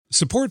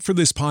Support for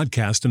this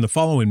podcast and the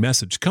following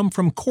message come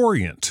from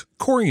Corient.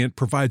 Corient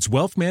provides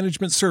wealth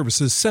management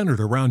services centered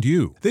around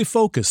you. They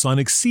focus on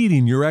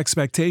exceeding your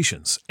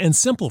expectations and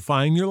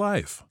simplifying your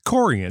life.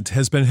 Corient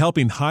has been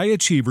helping high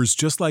achievers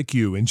just like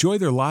you enjoy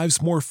their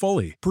lives more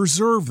fully,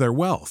 preserve their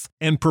wealth,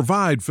 and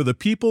provide for the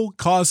people,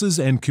 causes,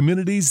 and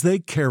communities they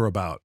care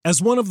about. As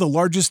one of the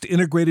largest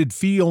integrated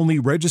fee-only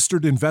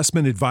registered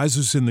investment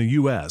advisors in the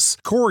U.S.,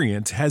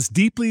 Corient has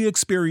deeply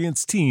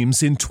experienced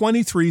teams in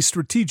 23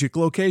 strategic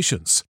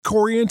locations.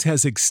 Corient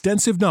has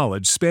extensive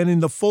knowledge spanning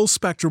the full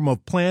spectrum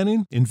of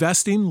planning,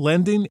 investing,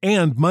 lending,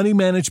 and money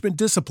management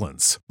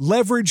disciplines.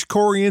 Leverage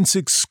Corient's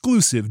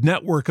exclusive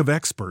network of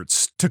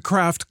experts to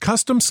craft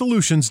custom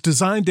solutions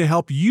designed to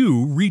help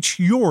you reach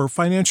your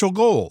financial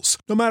goals,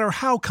 no matter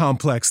how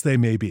complex they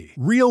may be.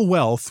 Real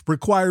wealth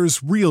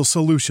requires real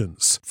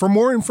solutions. For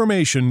more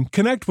information,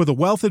 connect with a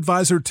wealth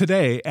advisor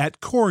today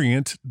at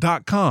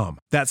Corient.com.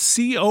 That's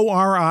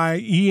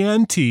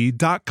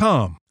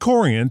Corient.com.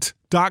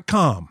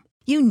 Corient.com.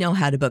 You know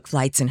how to book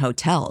flights and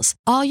hotels.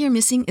 All you're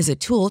missing is a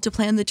tool to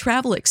plan the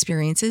travel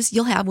experiences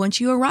you'll have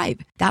once you arrive.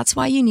 That's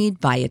why you need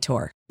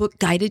Viator. Book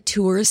guided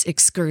tours,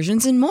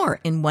 excursions, and more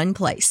in one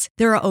place.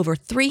 There are over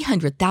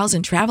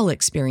 300,000 travel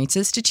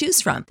experiences to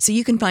choose from, so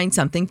you can find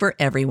something for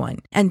everyone.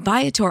 And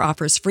Viator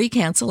offers free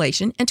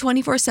cancellation and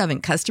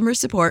 24/7 customer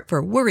support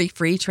for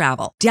worry-free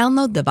travel.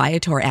 Download the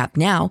Viator app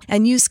now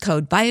and use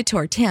code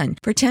Viator10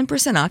 for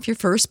 10% off your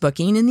first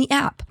booking in the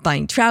app.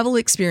 Find travel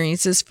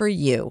experiences for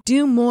you.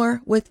 Do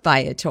more with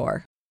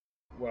Viator.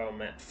 Well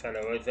met,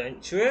 fellow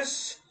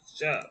adventurers.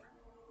 So,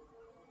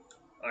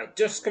 I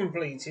just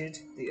completed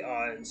the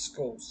Iron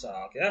Skull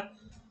saga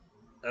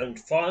and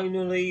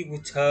finally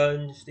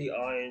returned the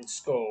Iron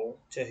Skull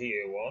to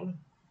Huron,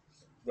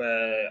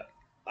 where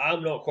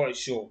I'm not quite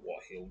sure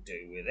what he'll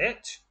do with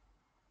it.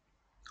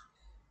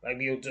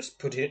 Maybe he'll just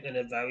put it in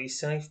a very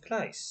safe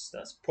place.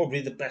 That's probably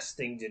the best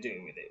thing to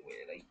do with it,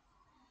 really.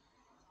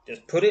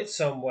 Just put it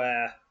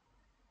somewhere,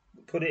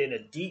 put it in a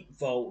deep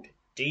vault,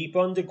 deep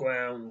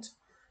underground,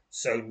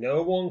 so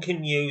no one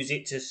can use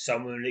it to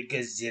summon a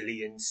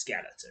gazillion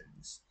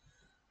skeletons.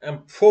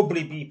 And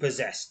probably be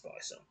possessed by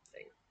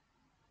something.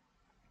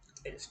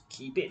 Just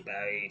keep it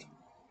buried,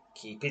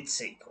 keep it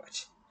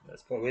secret.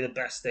 That's probably the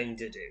best thing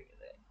to do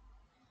with it.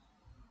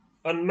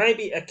 And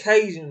maybe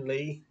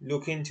occasionally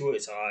look into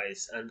its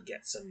eyes and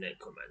get some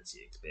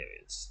necromancy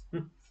experience.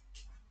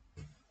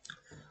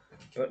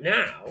 But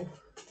now,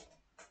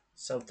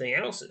 something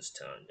else has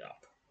turned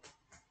up.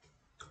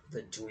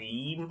 The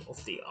dream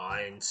of the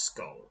Iron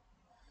Skull.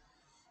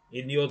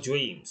 In your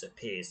dreams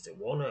appears the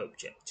one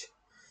object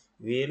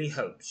you really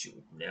hoped you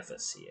would never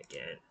see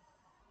again.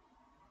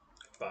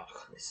 But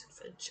this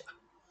adventure.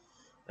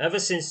 Ever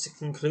since the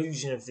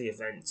conclusion of the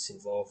events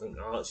involving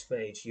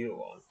Archmage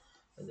Euron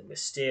and the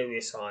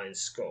mysterious Iron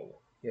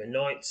Skull, your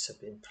nights have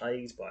been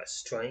plagued by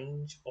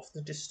strange,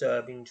 often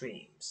disturbing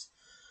dreams.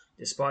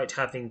 Despite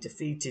having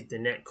defeated the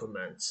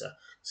Necromancer,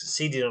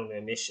 succeeded on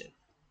their mission,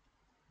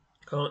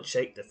 can't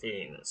shake the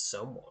feeling that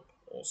someone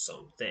or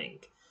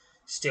something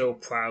still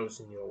prowls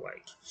in your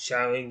wake,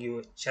 shadowing you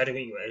at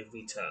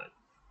every turn,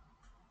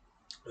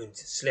 and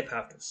to slip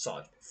out of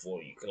sight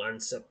before you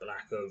glance at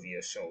black over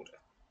your shoulder.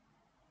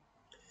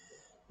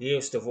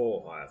 Nearest of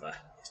all, however,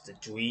 is the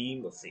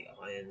dream of the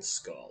Iron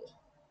Skull.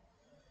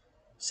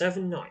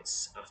 7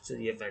 nights after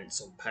the events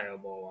on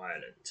Palemore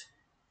Island,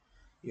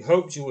 you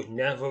hoped you would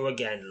never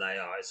again lay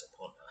eyes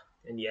upon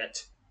her, and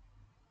yet,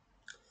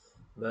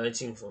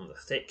 emerging from the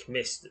thick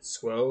mist that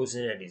swirls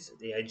and eddies at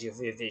the edge of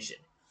your vision,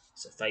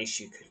 is a face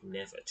you could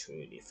never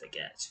truly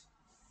forget.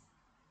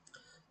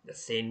 The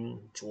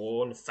thin,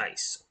 drawn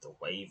face of the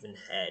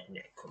raven-haired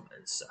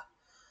necromancer,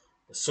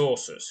 the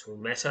sorceress who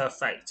met her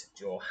fate at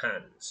your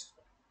hands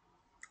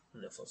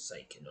on the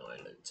Forsaken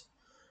Island.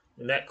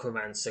 The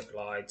necromancer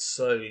glides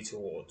slowly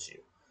towards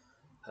you,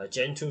 her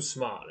gentle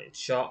smile in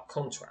sharp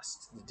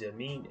contrast to the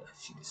demeanour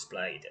she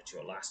displayed at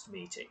your last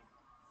meeting.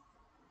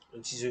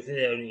 When she's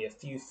within only a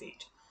few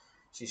feet,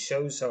 she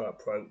shows her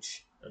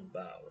approach and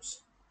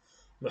bows.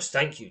 "Must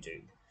thank you,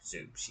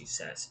 Zub," she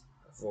says,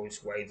 her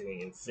voice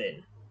wavering and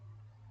thin.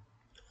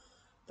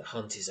 "The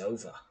hunt is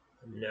over.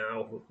 I'm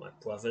now with my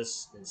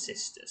brothers and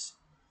sisters."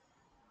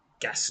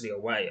 Ghastly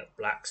array of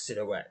black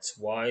silhouettes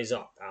rise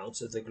up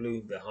out of the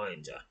gloom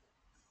behind her,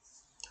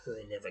 though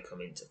they never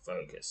come into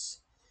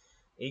focus.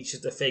 Each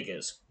of the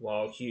figures,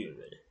 while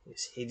human,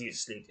 is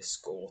hideously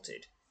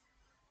distorted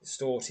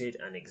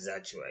and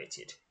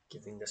exaggerated,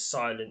 giving the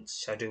silent,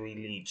 shadowy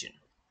legion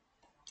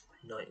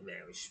a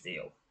nightmarish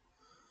feel.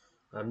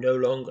 "I'm no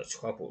longer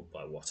troubled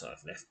by what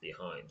I've left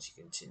behind," she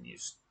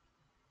continues,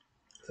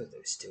 "though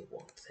there is still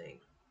one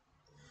thing."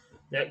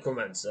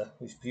 Necromancer,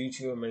 whose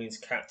beauty remains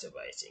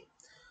captivating,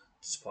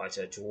 despite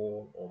her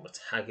drawn,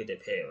 almost haggard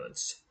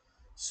appearance,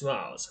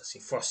 smiles as she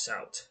thrusts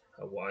out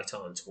her right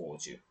arm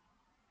towards you.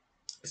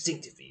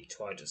 Instinctively, you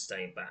try to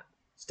step back,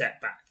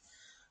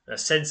 and a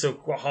sense of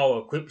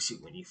horror grips you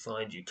when you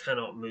find you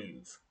cannot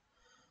move.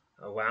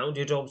 A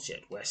rounded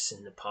object rests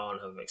in the palm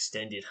of her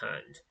extended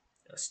hand,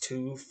 as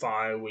two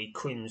fiery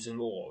crimson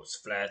orbs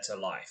flare to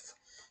life,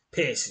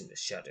 piercing the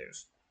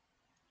shadows.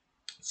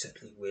 You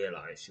suddenly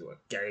realise you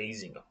are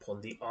gazing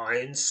upon the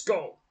Iron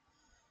Skull.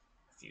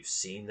 Have you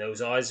seen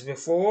those eyes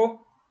before?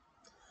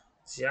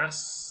 She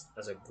asks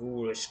as a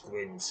ghoulish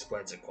grin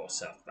spreads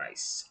across her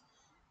face,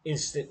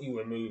 instantly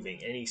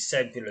removing any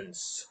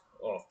semblance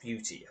of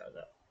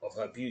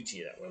her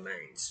beauty that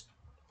remains.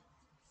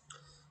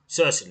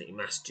 Certainly,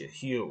 Master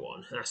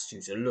Huron asked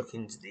you to look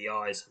into the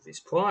eyes of his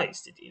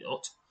prize, did he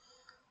not?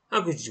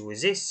 How could you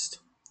resist?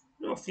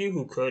 Not few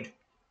who could.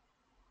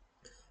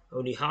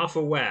 Only half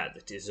aware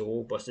that it is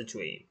all but a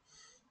dream,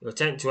 you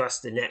attempt to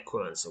ask the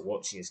necromancer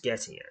what she is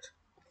getting at.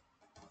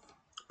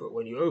 But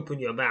when you open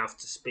your mouth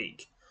to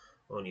speak,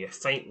 only a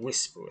faint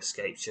whisper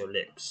escapes your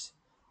lips,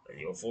 and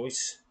your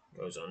voice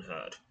goes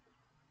unheard.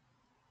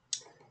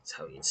 It's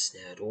how he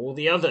ensnared all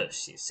the others,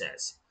 she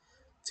says.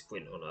 The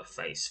grin on her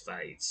face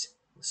fades.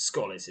 The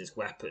skull is his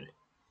weapon.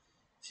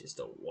 It is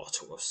the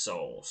water of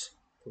souls,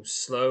 whose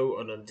slow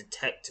and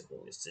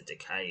undetectable is the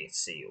decay it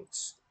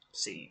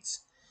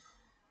seeds.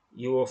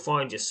 You will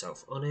find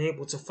yourself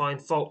unable to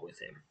find fault with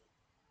him.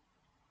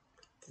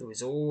 There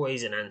is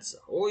always an answer,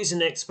 always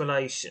an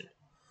explanation,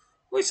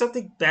 always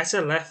something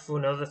better left for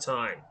another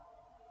time.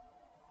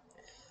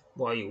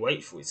 While you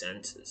wait for his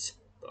answers,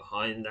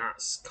 behind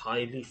that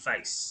kindly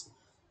face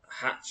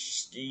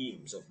hatch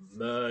schemes of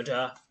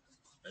murder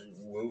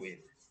and ruin.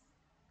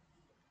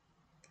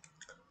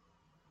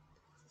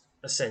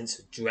 A sense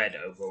of dread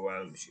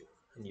overwhelms you,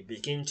 and you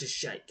begin to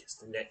shake as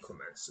the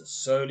necromancer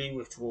slowly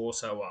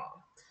withdraws her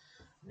arm.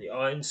 The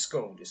Iron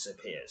Skull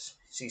disappears.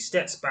 She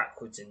steps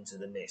backwards into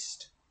the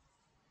mist,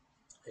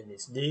 and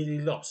is nearly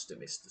lost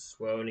amidst the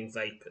swirling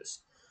vapours,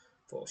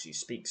 for she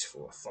speaks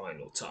for a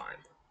final time.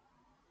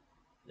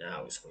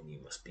 Now is when you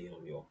must be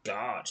on your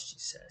guard, she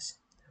says,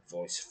 her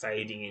voice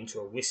fading into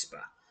a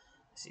whisper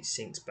as he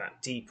sinks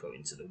back deeper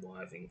into the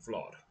writhing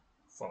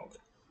fog.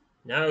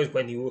 Now is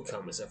when you will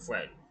come as a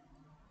friend,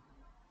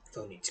 if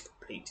only to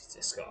complete his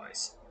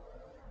disguise,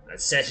 and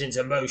set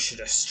into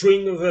motion a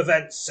string of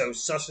events so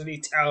subtly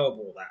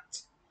terrible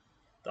that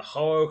the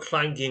hollow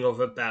clanking of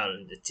a bell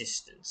in the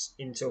distance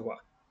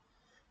interrupts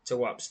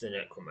the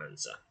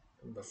necromancer,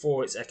 and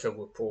before its echo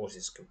report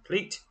is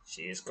complete,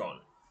 she is gone.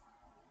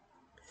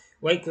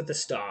 Wake with a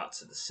start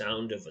to the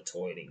sound of a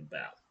tolling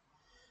bell.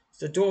 It's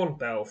the dawn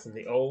bell from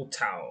the old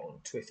tower on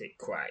Twithick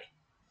Cray,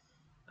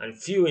 and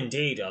few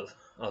indeed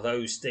are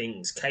those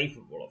things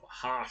capable of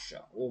a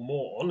harsher or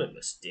more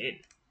ominous din.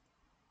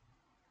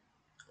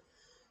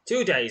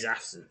 2 days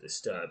after the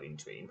disturbing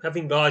dream,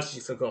 having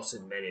largely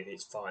forgotten many of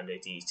its finer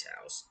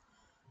details,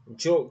 and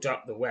chalked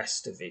up the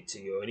rest of it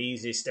to your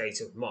uneasy state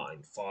of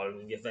mind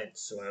following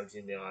events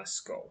surrounding the Iron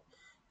Skull,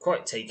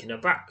 quite taken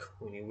aback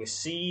when you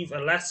receive a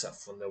letter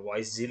from the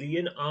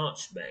Wysilian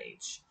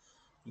Archmage.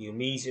 You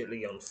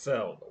immediately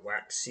unfurl the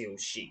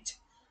wax-sealed sheet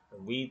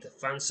and read the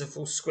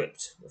fanciful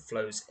script that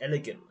flows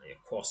elegantly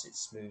across its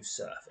smooth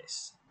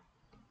surface.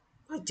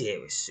 My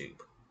dearest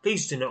Soup,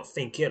 please do not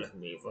think ill of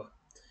me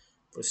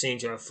for seeming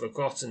to have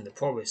forgotten the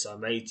promise I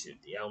made you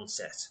at the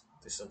onset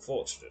of this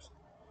unfortunate,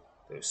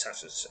 though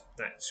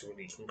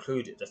satisfactorily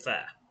concluded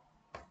affair.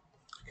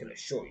 I can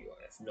assure you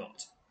I have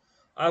not.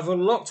 I have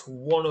unlocked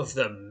one of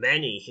the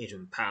many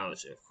hidden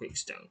powers of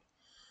Quickstone.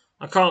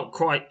 I can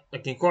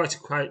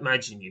quite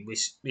imagine you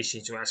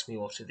wishing to ask me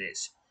what it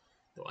is,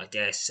 though I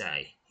dare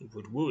say it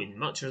would ruin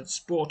much of the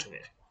sport of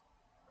it.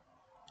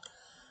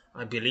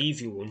 I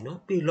believe you will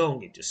not be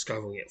long in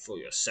discovering it for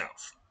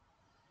yourself.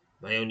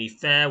 May only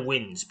fair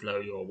winds blow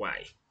your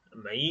way,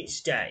 and may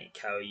each day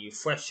carry you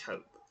fresh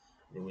hope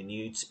and a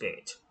renewed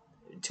spirit.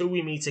 Until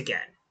we meet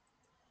again,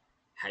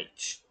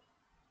 H.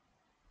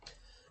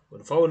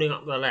 When folding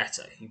up the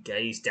letter, you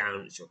gaze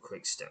down at your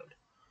Quickstone,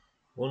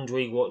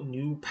 wondering what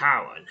new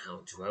power and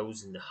how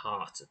dwells in the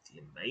heart of the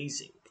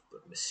amazing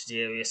but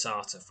mysterious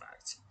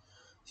artifact.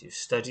 As you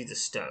study the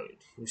stone,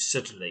 you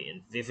suddenly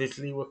and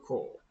vividly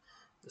recall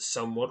the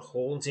somewhat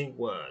haunting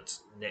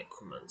words of the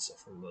necromancer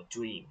from your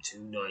dream 2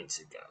 nights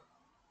ago.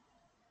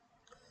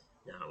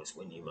 Now is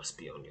when you must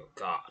be on your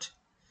guard.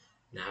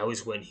 Now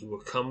is when he will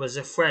come as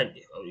a friend,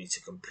 if only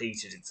to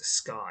complete his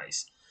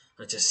disguise,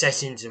 and to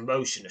set into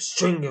motion a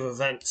string of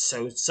events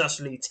so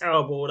subtly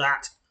terrible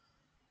that,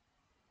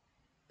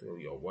 though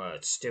your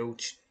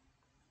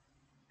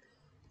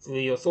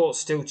thoughts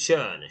still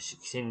churn as you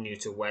continue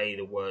to weigh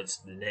the words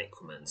of the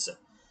necromancer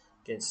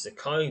against the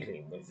kindly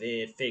and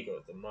revered figure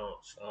of the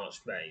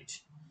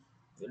Archmage,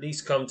 you at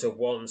least come to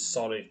one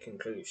solid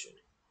conclusion.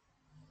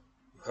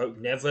 You hope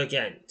never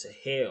again to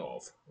hear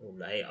of or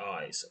lay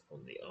eyes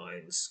upon the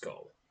Iron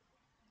Skull.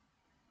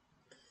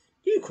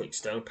 New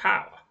Quickstone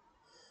power.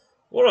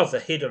 One of the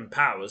hidden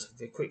powers of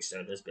the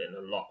Quickstone has been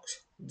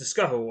unlocked. To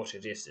discover what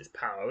it is this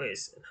power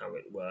is and how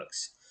it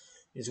works,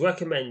 it is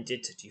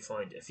recommended that you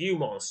find a few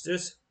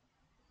monsters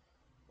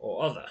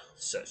or other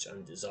such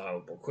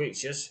undesirable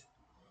creatures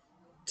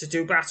to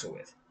do battle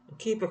with, and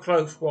keep a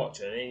close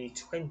watch on any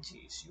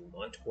 20s you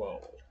might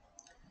roll.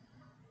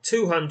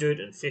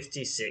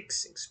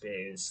 256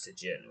 experience to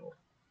general.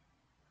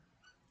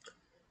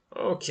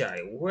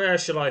 Okay, where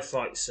shall I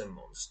fight some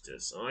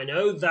monsters? I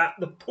know that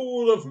the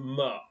Pool of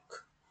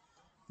Muck.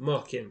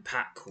 Muck in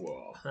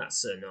Pakwa.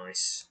 That's a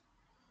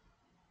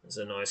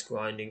nice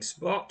grinding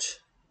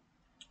spot.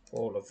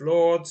 Hall of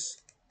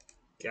Lords.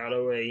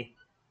 Gallery.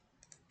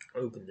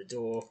 Open the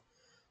door.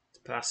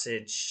 The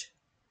passage.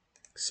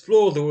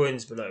 Explore the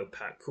ruins below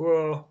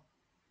Pakwa.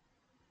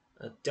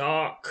 A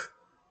dark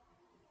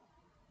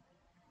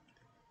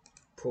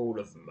pool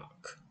of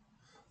muck.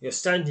 You're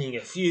standing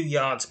a few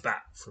yards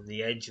back from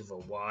the edge of a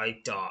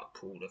wide, dark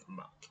pool of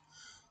muck,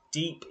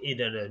 deep in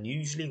an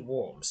unusually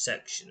warm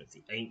section of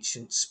the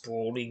ancient,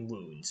 sprawling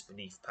ruins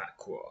beneath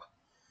Pakwa.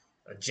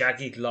 A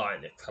jagged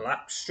line of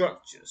collapsed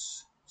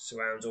structures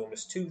surrounds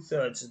almost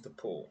 2/3 of the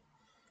pool,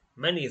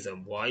 many of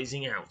them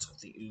rising out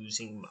of the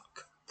oozing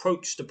muck.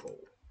 Approach the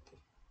pool.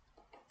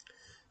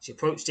 As you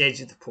approach the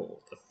edge of the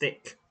pool, the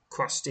thick,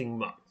 crusting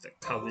muck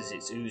that covers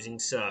its oozing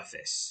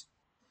surface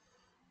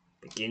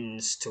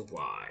begins to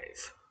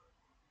writhe.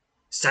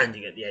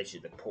 Standing at the edge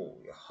of the pool,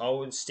 your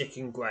whole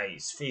sticking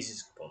graze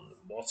freezes upon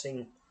the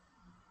rotting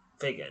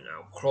figure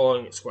now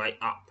clawing its way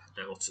up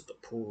out of the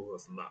pool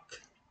of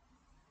muck.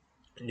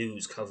 An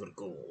ooze-covered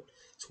ghoul,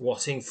 its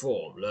rotting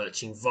form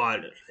lurching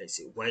violently as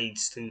it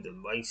wades through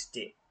the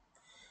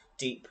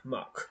waist-deep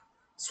muck,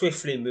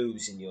 swiftly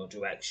moves in your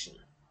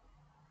direction.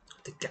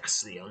 The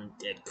ghastly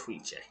undead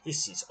creature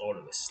hisses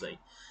ominously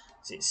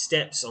as it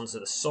steps onto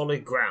the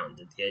solid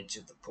ground at the edge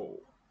of the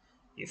pool.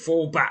 You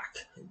fall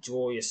back and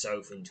draw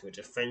yourself into a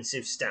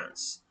defensive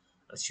stance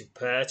as you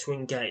prepare to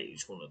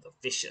engage one of the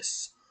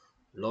vicious,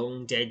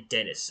 long-dead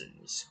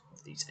denizens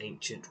of these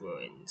ancient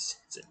ruins.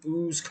 It's an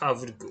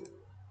ooze-covered ghoul.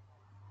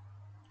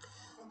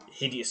 The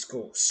hideous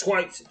ghoul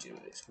swipes at you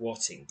with its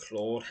rotting,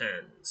 clawed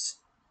hands.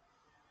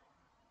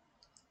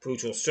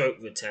 Brutal stroke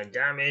with 10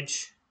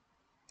 damage.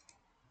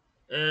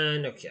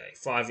 And okay,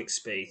 5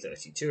 XP,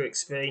 32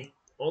 XP.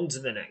 On to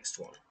the next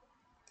one.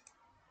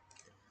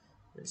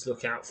 Let's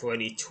look out for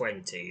any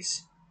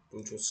 20s.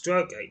 Brutal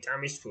stroke, 8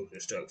 damage. Brutal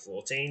stroke,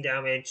 14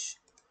 damage.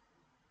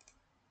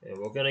 And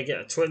we're going to get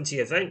a 20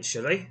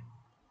 eventually.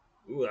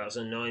 Ooh, that was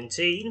a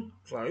 19.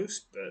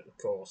 Close, but of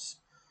course,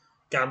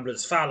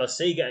 gambler's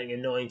fallacy, getting a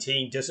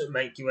 19 doesn't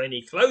make you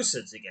any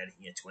closer to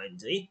getting a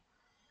 20.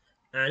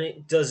 And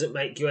it doesn't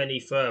make you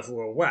any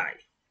further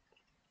away.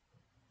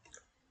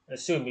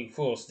 Assuming, of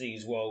course,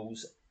 these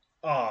rolls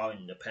are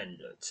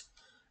independent.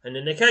 And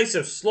in the case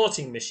of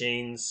slotting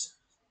machines,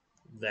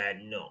 they're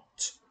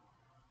not.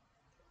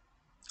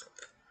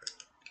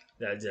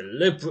 They're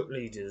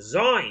deliberately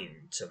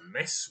designed to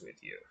mess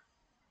with you.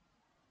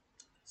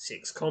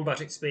 6 combat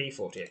XP,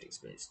 48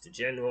 experience to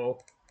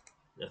general.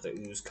 Another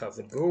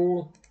ooze-covered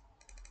ghoul.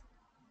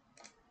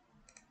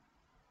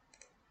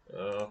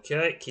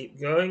 Okay, keep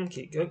going.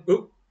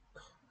 Ooh,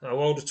 I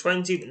rolled a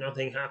 20, but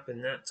nothing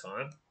happened that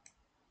time.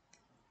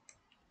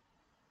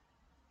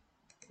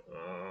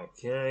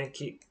 Okay,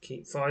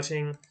 keep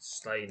fighting.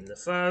 Slaying the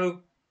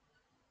foe.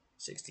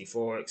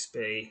 64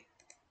 XP.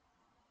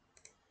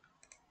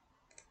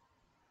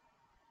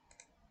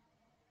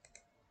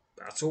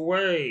 Battle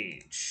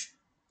wage.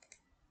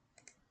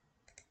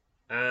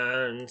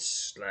 And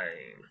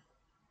slain.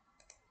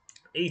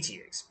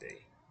 80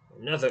 XP.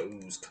 Another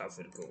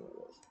ooze-covered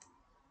ghoul.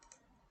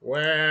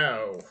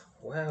 Well,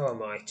 where are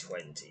my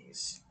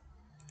 20s?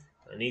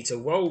 I need to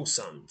roll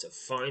some to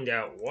find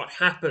out what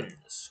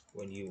happens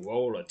when you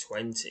roll a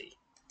 20.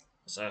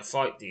 So I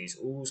fight these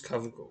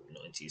ooze-covered ghoul.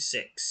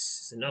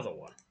 96 is another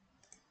one.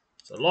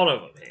 There's a lot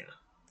of them here.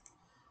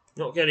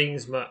 Not getting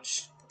as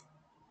much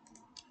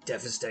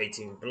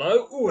devastating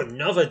blow. Ooh,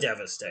 another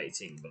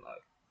devastating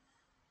blow.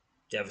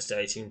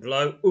 Devastating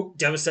blow. Ooh,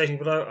 devastating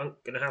blow. I'm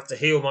going to have to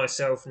heal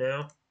myself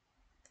now.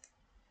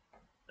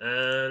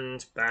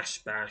 And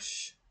bash,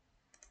 bash,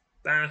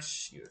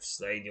 bash. You have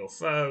slain your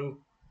foe.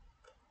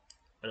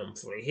 And I'm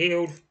fully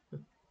healed.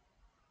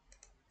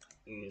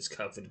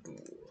 Ooze-covered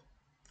ghoul.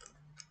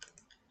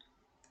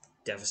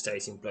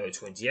 Devastating blow,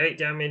 28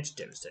 damage.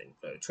 Devastating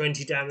blow,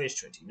 20 damage.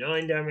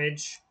 29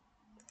 damage.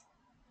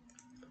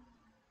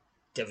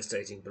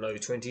 Devastating blow,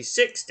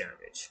 26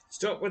 damage.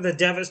 Stop with the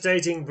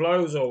devastating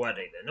blows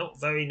already. They're not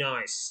very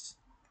nice.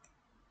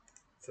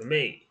 For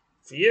me.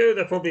 For you,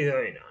 they're probably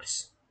very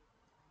nice.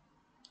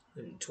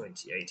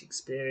 28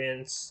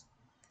 experience.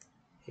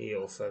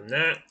 Heal from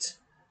that.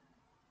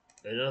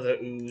 Another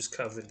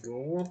ooze-covered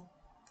ghoul.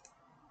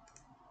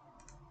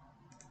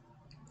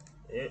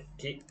 Yeah,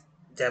 keep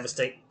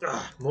devastating.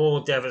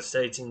 More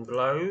devastating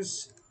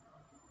blows.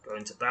 Go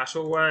into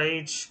battle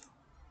wage.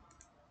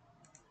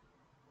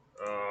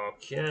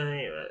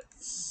 Okay,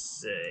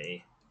 let's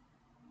see.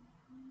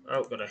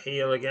 Oh, got to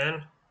heal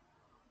again.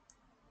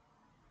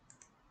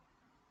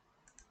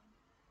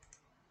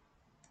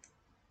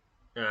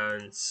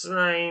 And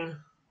slain.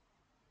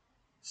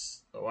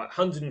 Alright,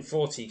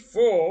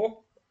 144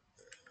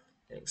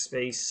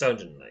 XP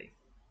suddenly.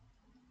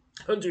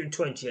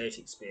 128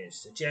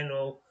 experience to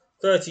general.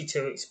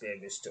 32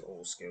 experience to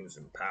all skills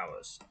and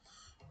powers.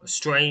 A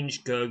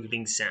strange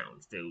gurgling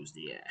sound fills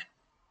the air.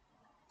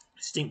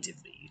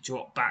 Instinctively, you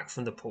drop back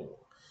from the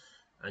pool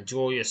and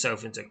draw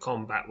yourself into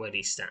combat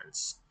ready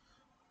stance.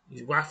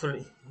 You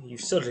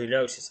suddenly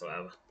notice,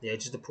 however, the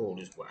edge of the pool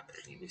is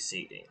rapidly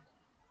receding.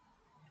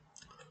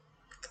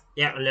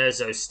 Yeah, and there's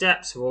those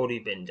steps. We've already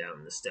been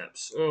down the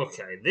steps.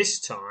 Okay, this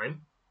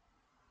time,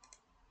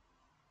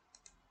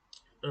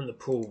 and the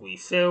pool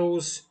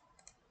refills.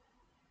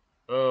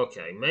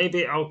 Okay,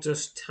 maybe I'll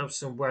just have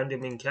some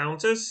random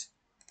encounters.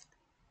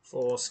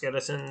 4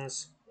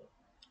 skeletons.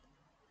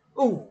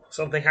 Ooh,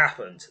 something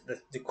happened.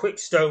 The quick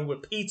stone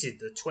repeated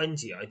the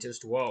 20 I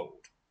just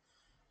rolled.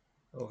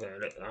 Okay,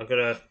 I'm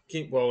gonna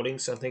keep rolling.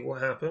 Something will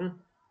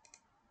happen.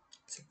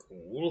 It's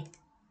cool.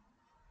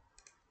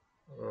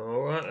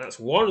 Alright, that's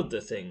one of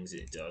the things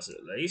it does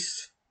at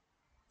least.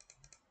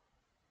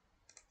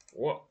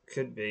 What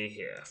could be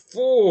here?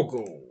 4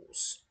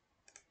 ghouls.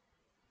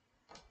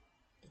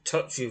 The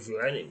touch of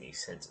your enemy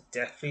sends a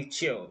deathly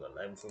chill the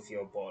length of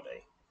your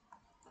body.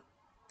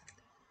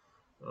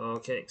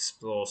 Okay,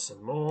 explore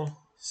some more.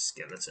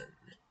 Skeleton.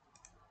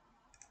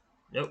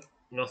 Nope,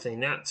 nothing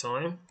that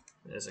time.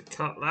 There's a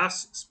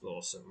cutlass.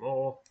 Explore some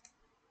more.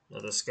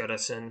 Another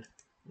skeleton.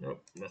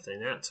 Nope, nothing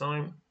that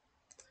time.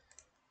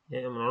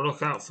 Yeah, I'm going to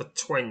look out for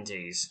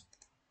 20s.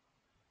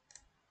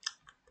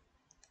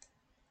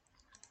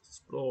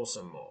 Explore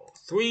some more.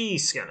 3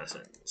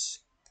 skeletons.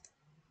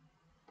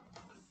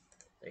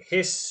 They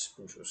hiss,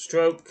 brutal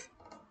stroke.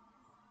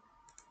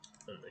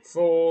 And they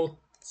fall.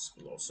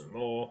 Explore some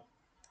more.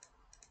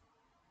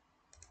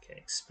 Okay,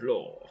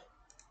 explore.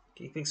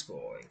 Keep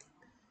exploring.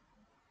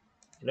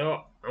 You know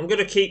what? I'm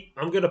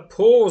gonna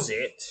pause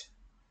it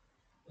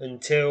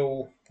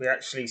until we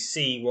actually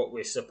see what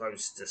we're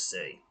supposed to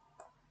see.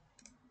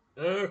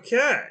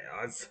 Okay,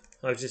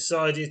 I've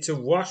decided to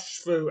rush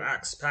through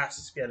Axpath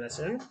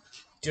Skeleton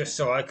just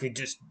so I could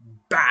just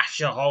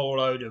bash a whole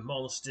load of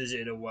monsters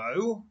in a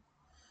row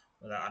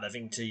without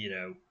having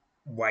to,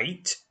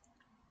 wait.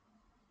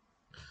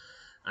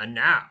 And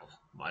now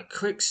my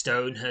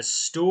Quickstone has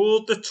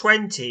stored the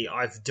 20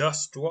 I've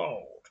just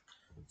rolled.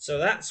 So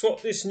that's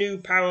what this new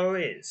power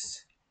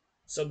is.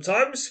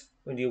 Sometimes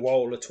when you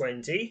roll a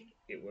 20,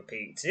 it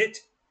repeats it.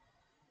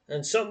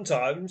 And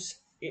sometimes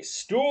it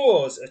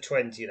stores a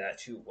 20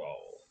 that you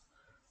roll,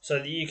 so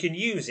that you can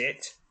use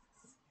it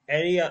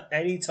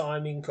any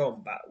time in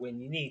combat when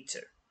you need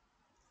to.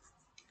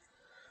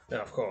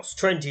 Now, of course,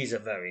 20s are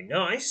very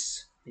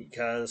nice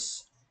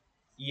because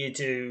you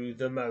do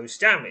the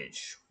most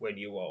damage when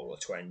you roll a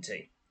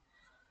 20.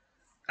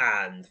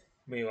 And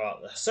meanwhile,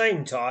 at the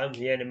same time,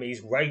 the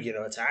enemy's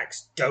regular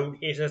attacks don't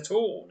hit at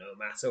all, no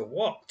matter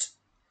what.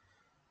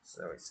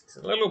 So it's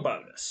a little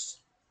bonus.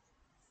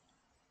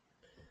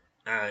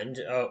 And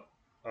I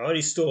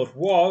only stored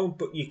 1,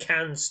 but you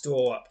can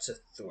store up to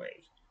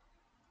 3.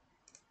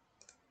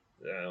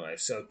 Anyway,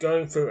 so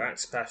going through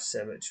Axpath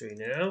Cemetery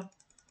now.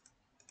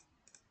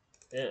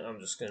 Yeah, I'm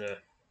just going to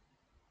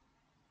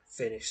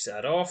finish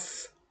that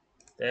off.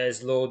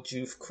 There's Lord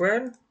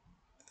Jufkren.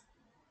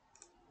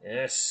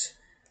 Yes,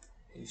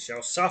 he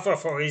shall suffer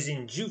for his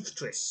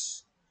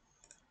injustice.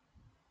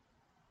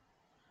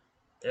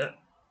 Yeah,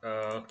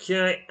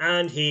 okay,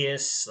 and he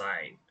is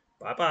slain.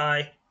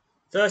 Bye-bye.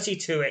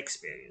 32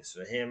 experience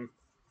for him.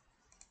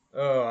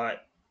 Alright.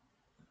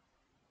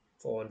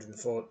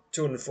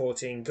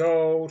 214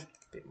 gold. A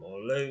bit more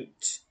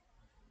loot.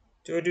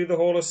 Do I do the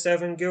Hall of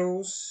 7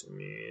 Ghouls?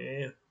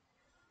 Yeah.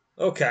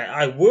 Okay,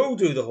 I will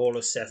do the Hall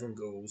of 7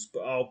 Ghouls,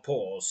 but I'll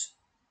pause.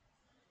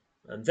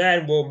 And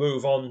then we'll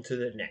move on to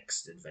the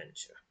next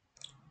adventure.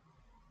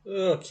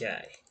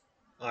 Okay.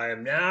 I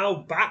am now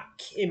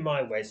back in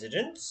my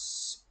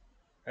residence,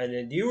 and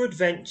a new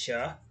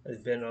adventure has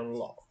been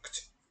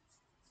unlocked.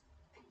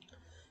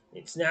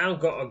 It's now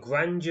got a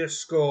grandeur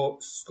score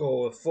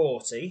of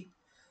 40,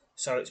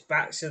 so it's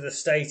back to the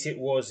state it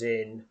was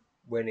in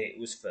when it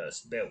was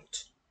first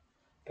built.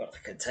 But I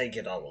can take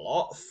it a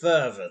lot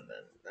further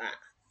than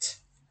that.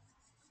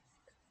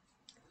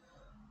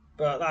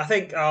 But I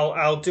think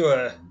I'll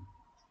do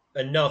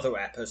another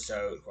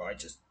episode where I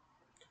just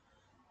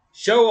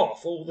show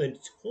off all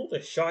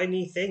the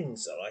shiny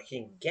things that I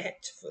can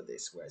get for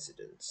this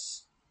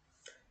residence.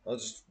 I'll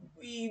just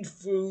read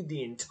through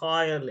the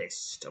entire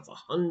list of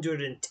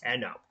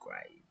 110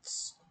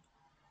 upgrades.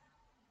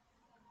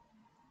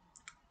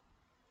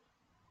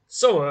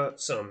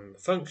 Some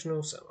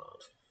functional, some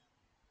aren't.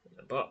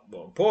 But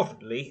more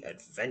importantly,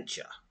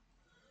 adventure.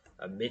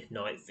 A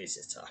midnight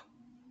visitor.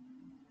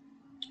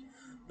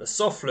 The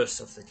softness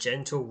of the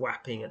gentle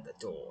rapping at the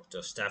door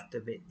just after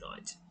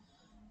midnight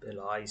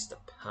belies the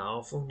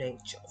powerful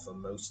nature of a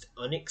most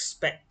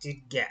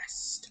unexpected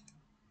guest.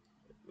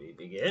 We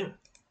begin.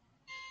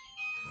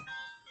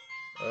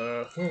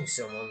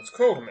 Someone's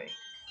called me.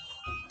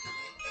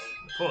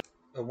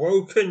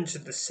 Awoken to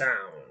the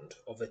sound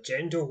of a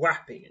gentle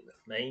rapping at the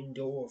main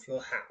door of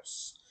your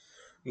house,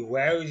 you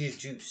warily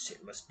deduce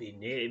it must be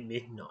near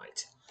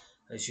midnight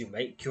as you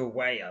make your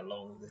way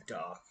along the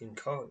darkened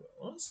corridor.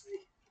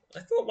 Honestly, I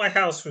thought my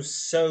house was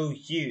so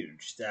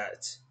huge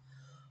that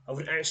I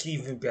wouldn't actually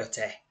even be able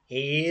to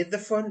hear the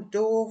front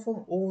door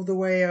from all the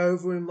way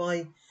over in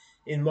my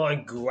in my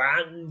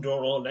grand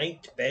or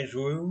ornate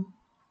bedroom.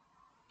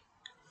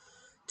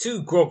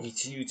 Too groggy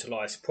to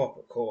utilise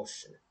proper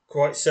caution,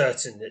 quite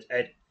certain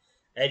that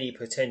any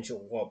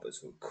potential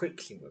robbers would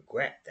quickly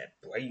regret their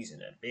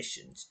brazen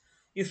ambitions,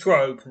 you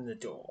throw open the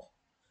door.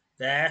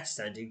 There,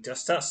 standing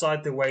just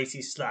outside the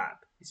weighty slab,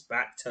 his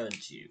back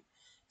turned to you,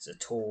 is a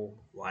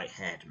tall,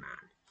 white-haired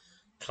man,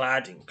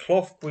 clad in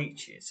cloth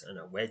breeches and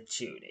a red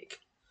tunic.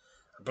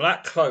 A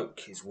black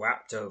cloak is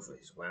wrapped over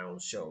his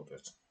round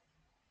shoulders.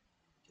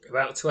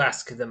 About to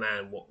ask the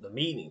man what the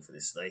meaning for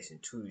this late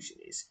intrusion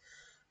is,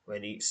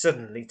 when he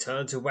suddenly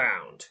turns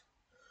around,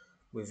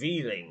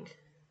 revealing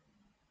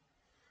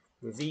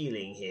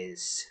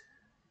his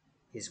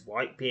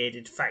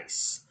white-bearded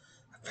face,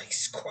 a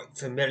face quite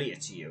familiar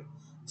to you,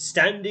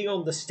 standing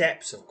on the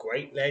steps of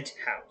Great Lead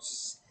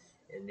House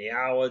in the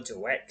hour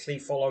directly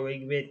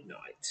following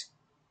midnight,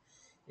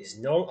 is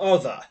none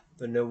other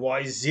than the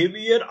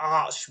Wyzimian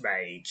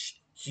Archmage,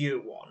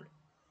 Huon.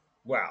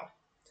 Well,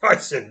 I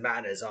said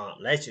manners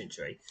aren't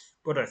legendary,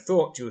 but I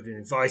thought you had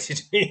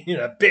invited me in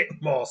a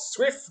bit more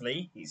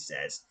swiftly, he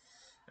says,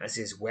 as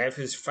his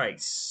weathered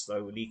face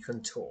slowly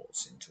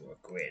contorts into a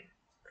grin.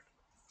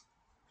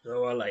 An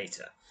hour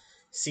later,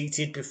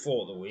 seated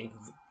before the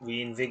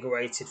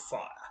reinvigorated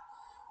fire,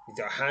 with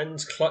your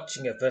hands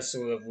clutching a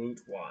vessel of root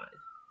wine,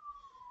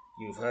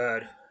 you've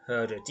heard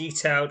a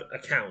detailed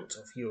account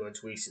of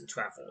Huon's recent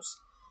travels,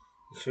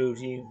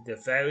 including the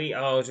very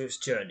arduous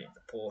journey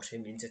that brought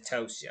him into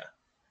Tosia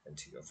and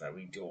to your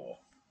very door.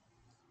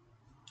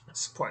 I'm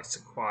quite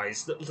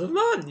surprised to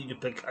learn that you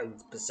became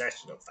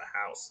possession of the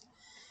house,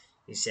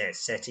 he says,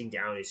 setting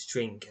down his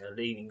drink and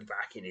leaning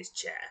back in his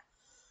chair.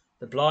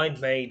 The blind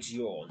maid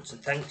yawns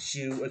and thanks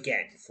you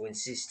again for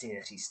insisting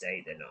that he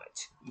stay the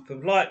night. You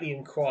politely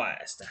inquire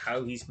as to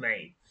how he's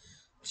made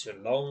such a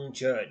long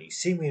journey,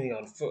 seemingly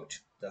on foot,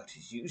 without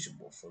his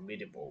usual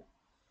formidable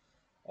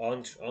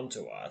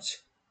entourage.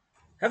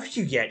 Haven't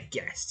you yet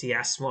guessed? He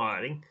asks,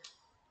 smiling.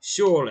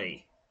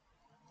 Surely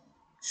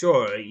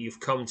you've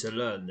come to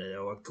learn that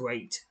there are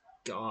great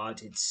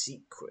guarded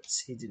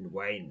secrets hidden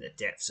away in the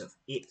depths of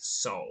its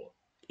soul,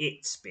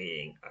 its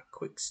being a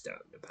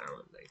quickstone,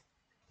 apparently.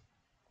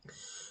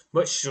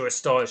 Much to your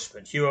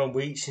astonishment, Huon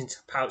reaches into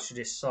a pouch at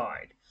his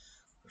side,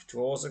 which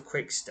draws a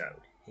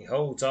quickstone. He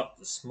holds up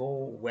the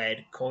small,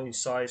 red,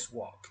 coin-sized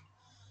rock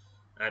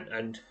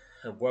and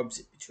rubs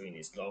it between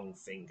his long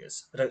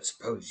fingers. I don't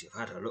suppose you've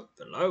had a look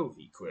below,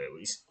 he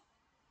queries,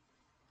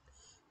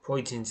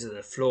 pointing to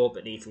the floor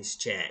beneath his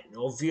chair, an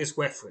obvious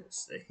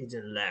reference to the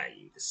hidden lair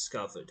you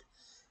discovered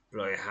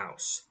below your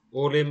house.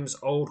 Orlim's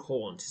old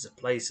haunt is a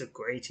place of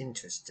great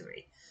interest to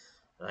me,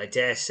 and I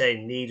dare say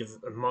in need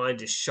of a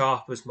mind as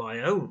sharp as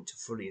my own to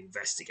fully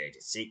investigate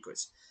its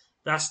secrets.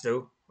 Thus,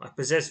 though, I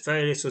possess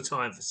very little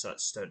time for such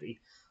study.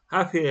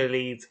 Happy to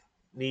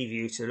leave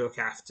you to look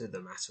after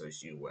the matter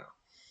as you will.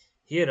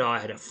 He and I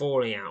had a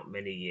falling out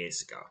many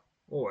years ago,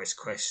 always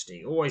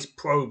questioning, always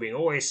probing,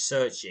 always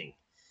searching,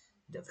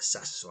 never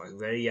satisfied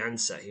with any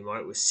answer he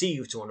might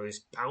receive to one of his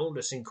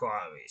boundless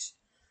inquiries.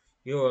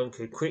 Huon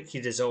could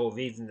quickly dissolve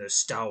even those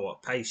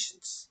stalwart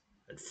patience,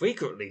 and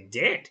frequently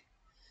did.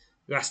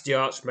 You asked the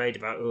Archmaid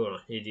about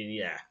Huon, he did,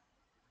 yeah.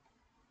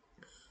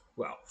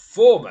 Well,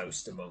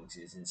 foremost amongst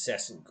his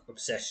incessant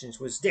obsessions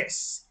was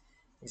this,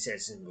 he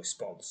says in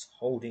response,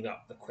 holding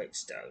up the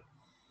quickstone.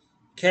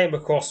 Came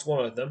across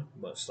one of them,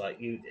 much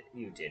like you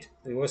did.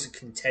 He wasn't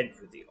content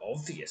with the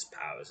obvious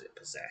powers it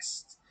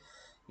possessed.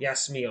 He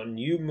asked me on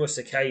numerous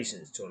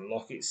occasions to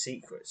unlock its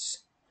secrets.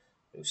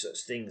 No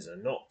such things are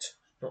not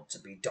to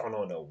be done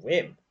on a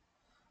whim.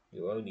 I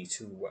know only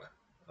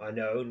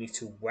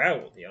too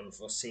well the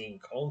unforeseen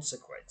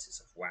consequences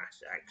of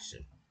rash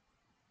action.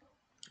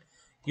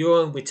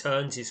 Huon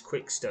returns his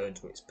quickstone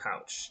to its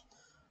pouch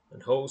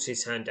and holds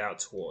his hand out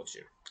towards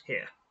you.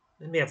 Here,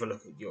 let me have a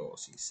look at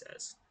yours, he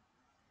says.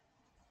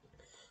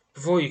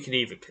 Before you can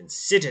even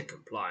consider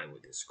complying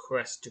with his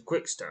request, the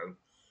quickstone,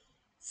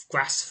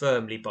 grasped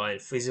firmly by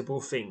invisible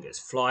fingers,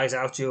 flies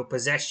out of your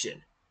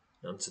possession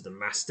and onto the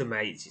master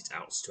mage's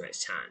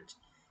outstretched hand.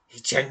 He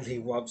gently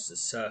rubs the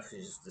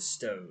surface of the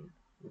stone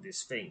with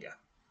his finger,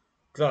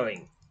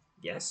 glowing.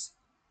 Yes?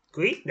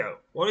 Green? No.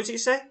 What did he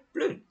say?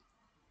 Blue.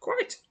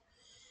 Quite.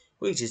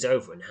 Reaches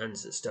over and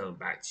hands the stone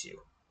back to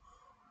you.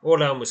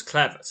 Orlan was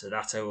clever, so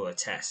that I will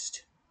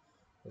attest.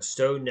 The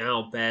stone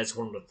now bears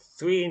one of the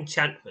 3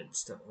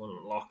 enchantments that will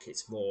unlock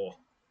its more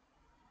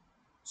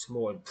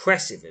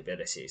impressive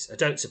abilities. I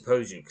don't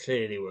suppose you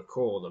clearly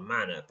recall the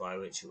manner by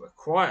which you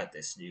acquired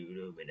this new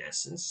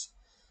luminescence.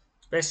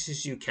 As best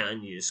as you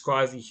can, you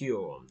describe to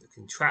Huon the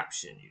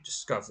contraption you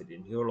discovered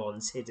in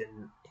Huron's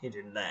hidden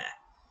lair.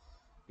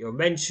 Your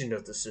mention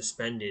of the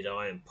suspended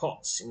iron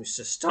pot seems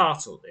to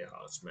startle the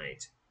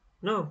Archmaid.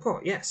 No,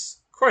 pot, yes.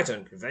 Quite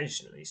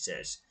unconventional, he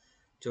says,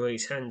 drawing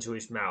his hand to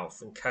his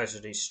mouth and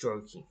casually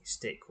stroking his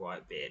thick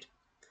white beard.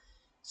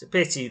 It's a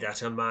pity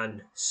that a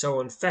man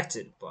so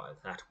unfettered by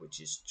that which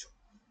is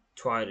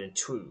tried and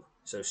true,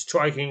 so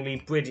strikingly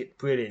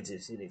brilliant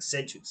as in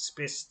eccentric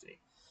simplicity,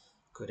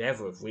 could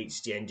ever have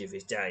reached the end of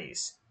his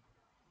days.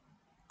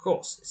 Of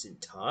course, it's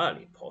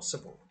entirely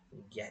possible,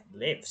 and yet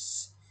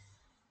lives.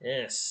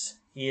 Yes,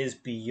 he is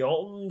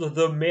beyond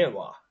the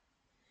mirror.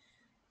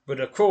 But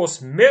of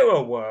course,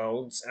 mirror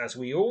worlds, as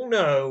we all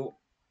know,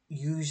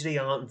 usually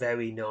aren't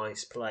very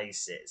nice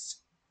places.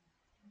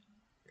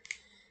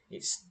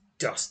 It's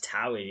just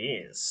how it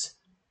is.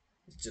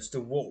 It's just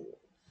a wall.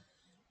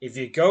 If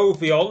you go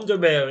beyond the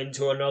mirror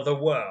into another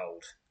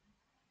world,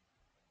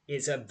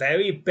 it's at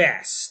very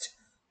best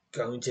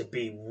going to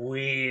be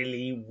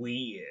really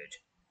weird.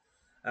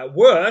 At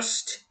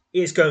worst,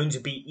 it's going to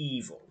be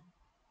evil.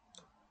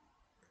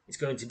 It's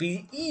going to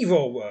be the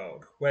evil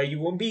world, where you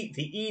will meet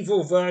the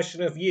evil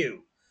version of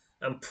you,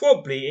 and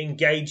probably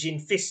engage in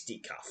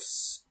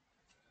fisticuffs.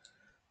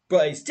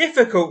 But it's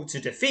difficult to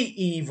defeat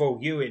evil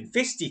you in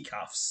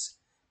fisticuffs,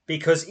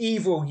 because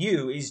evil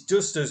you is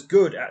just as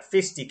good at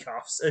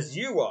fisticuffs as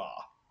you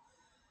are.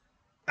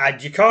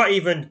 And you can't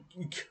even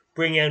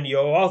bring in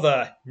your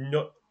other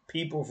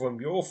people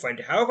from your friend.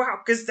 How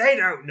about, because they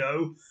don't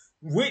know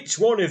which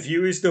one of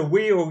you is the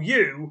real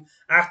you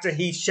after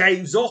he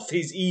shaves off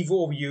his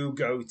evil you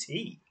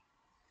goatee.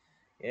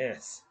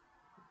 Yes,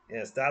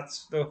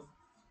 that's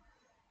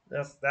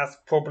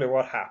probably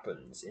what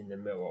happens in the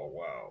mirror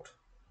world.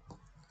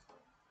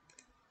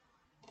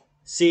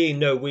 Seeing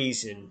no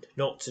reason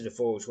not to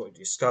divulge what you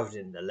discovered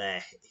in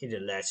the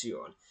hidden letter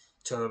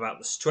tell about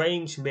the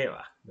strange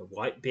mirror, the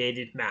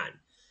white-bearded man.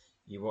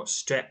 You watch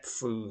step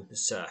through the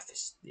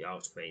surface. The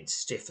Archmage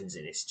stiffens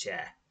in his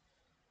chair.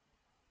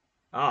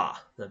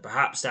 Ah, then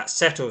perhaps that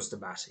settles the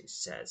matter, he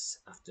says,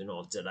 after an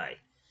odd delay.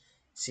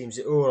 Seems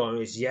that Huron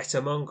is yet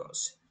among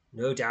us.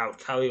 No doubt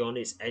carry on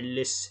his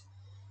endless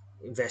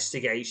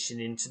investigation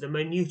into the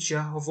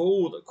minutiae of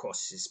all that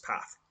crosses his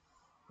path.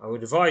 I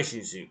would advise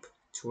you, Zoop,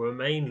 to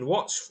remain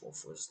watchful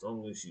for as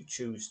long as you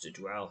choose to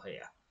dwell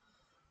here.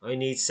 I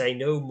need say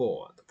no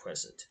more at the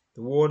present.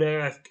 The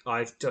warning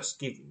I've just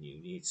given you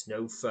needs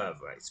no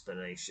further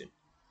explanation.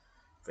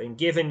 Having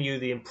given you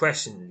the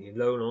impression that he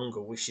no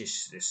longer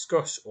wishes to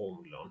discuss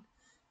Ormulon,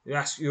 you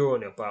ask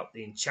Huron about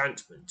the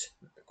enchantment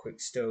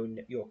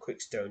that your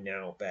quickstone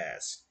now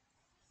bears.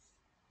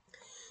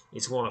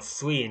 It's one of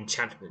 3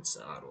 enchantments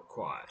that are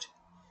required.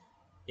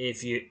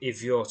 If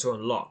you're to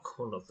unlock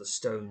one of the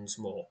stone's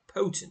more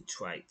potent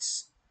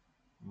traits,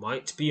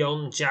 might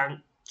beyond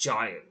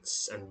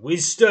giants, and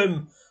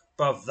wisdom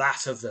above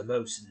that of the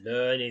most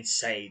learned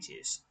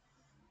sages,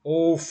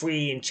 all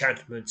 3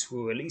 enchantments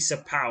will release a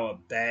power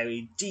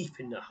buried deep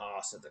in the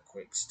heart of the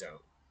quickstone.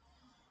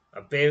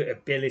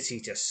 Ability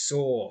to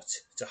soar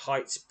to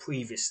heights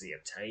previously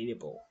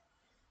obtainable,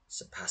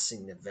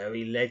 surpassing the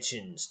very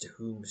legends to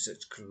whom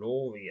such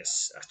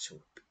glorious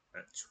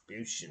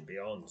attribution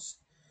belongs.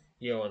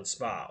 Huron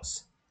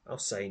smiles. I'll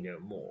say no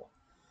more.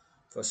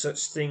 For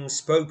such things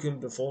spoken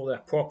before their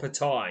proper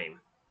time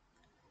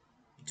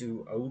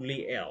do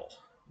only ill.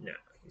 Now,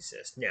 he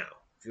says, now,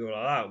 if you'll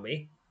allow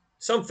me,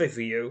 something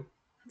for you,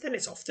 and then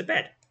it's off to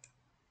bed.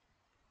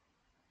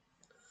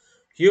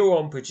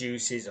 Huron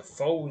produces a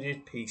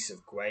folded piece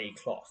of grey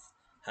cloth,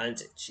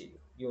 hands it to you.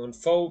 You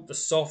unfold the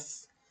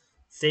soft,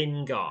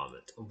 thin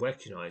garment and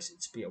recognise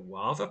it to be a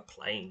rather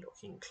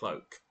plain-looking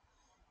cloak.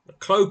 The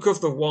cloak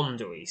of the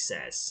Wanderer, he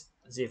says,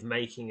 as if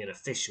making an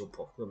official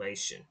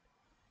proclamation.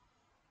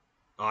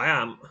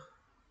 I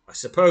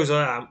suppose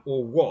I am,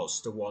 or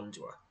was, the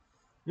Wanderer.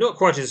 Not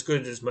quite as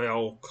good as my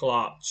old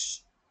cloak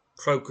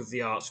of the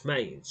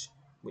Archmage,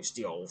 which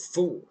the old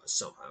fool has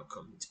somehow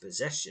come into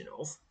possession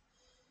of.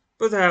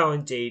 But there are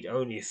indeed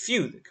only a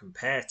few that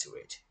compare to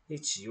it.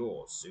 It's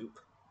yours, Zoop.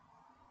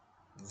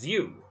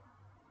 View.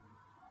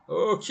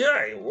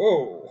 Okay,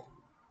 whoa.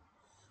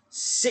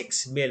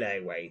 6 melee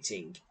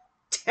rating,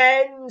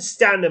 10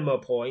 stamina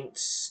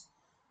points,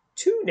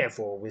 2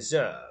 Neville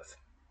reserve.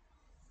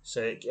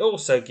 So it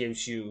also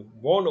gives you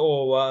 1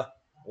 aura,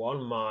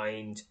 1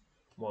 mind,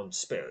 1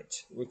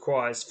 spirit. It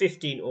requires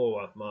 15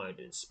 aura, mind,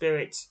 and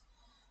spirit,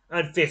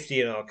 and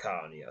 15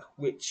 arcana,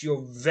 which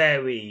you're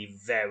very,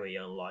 very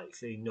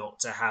unlikely not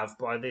to have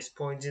by this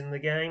point in the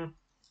game.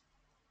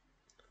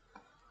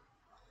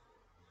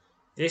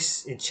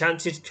 This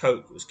enchanted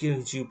coat was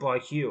given to you by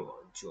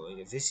Huron during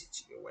a visit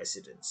to your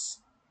residence.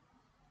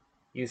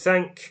 You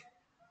thank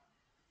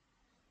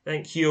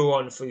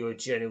Huron for your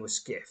generous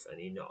gift,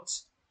 and he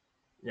nods.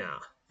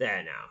 Now,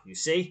 you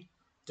see,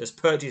 just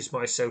purchase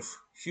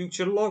myself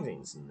future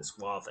lodgings in this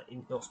rather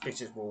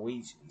inhospitable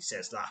region, he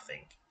says,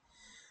 laughing.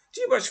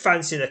 Do you much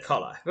fancy the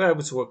colour? If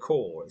able to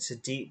recall, it's a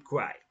deep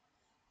grey.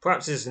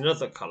 Perhaps there's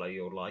another colour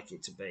you'd like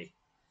it to be.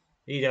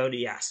 Need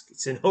only ask.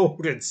 It's an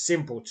old and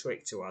simple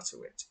trick to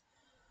utter it.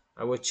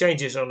 I would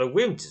change it on a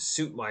whim to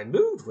suit my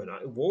mood when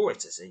I wore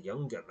it as a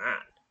younger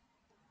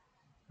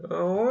man.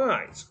 All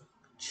right.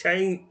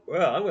 I'm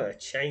going to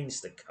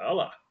change the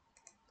colour.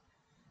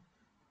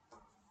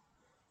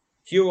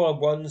 Huron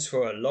runs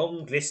for a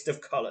long list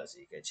of colours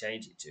you can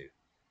change it to,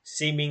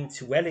 seeming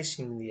to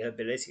relishing the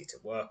ability to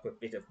work with a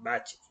bit of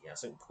magic he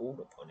hasn't called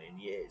upon in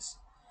years.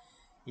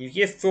 You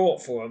give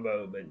thought for a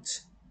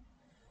moment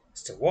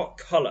as to what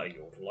colour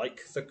you'd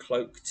like the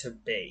cloak to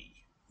be.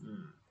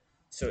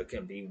 So it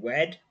can be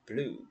red,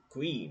 blue,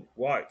 green,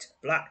 white,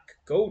 black,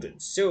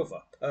 golden,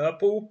 silver,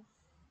 purple,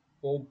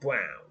 or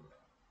brown.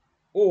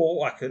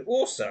 Or I could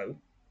also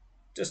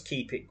just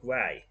keep it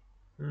grey.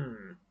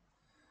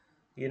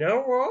 You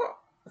know what?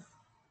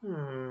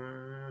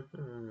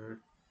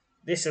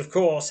 This, of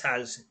course,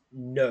 has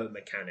no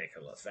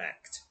mechanical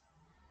effect.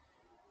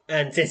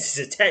 And since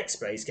it's a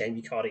text-based game,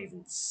 you can't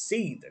even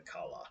see the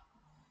colour.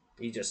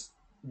 You just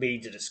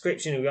read the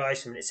description of the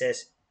item and it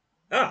says,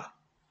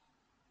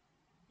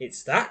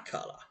 it's that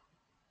colour.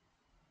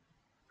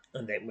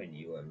 And then when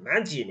you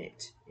imagine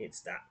it,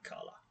 it's that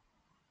colour.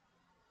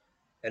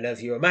 And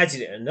if you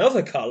imagine it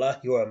another colour,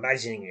 you're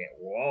imagining it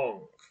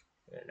wrong.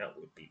 And that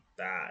would be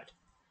bad.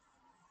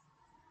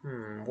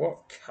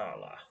 What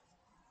colour?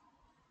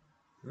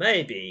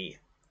 Maybe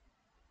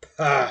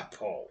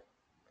purple.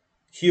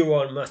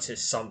 Huron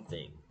mutters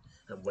something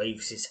and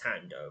waves his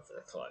hand over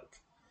the cloak.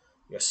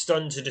 You're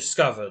stunned to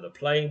discover the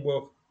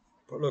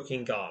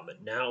plain-looking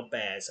garment now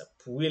bears a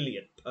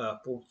brilliant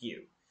purple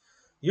hue.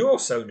 You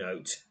also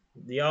note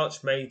the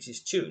Archmage's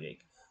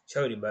tunic,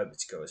 shown a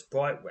moment ago as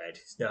bright red,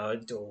 is now a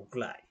dull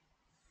grey.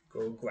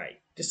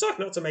 Decide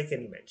not to make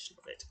any mention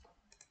of it.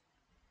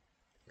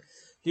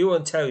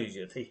 Huron tells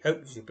you that he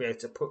hopes you'll be able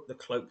to put the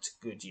cloak to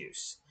good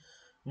use.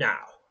 Now,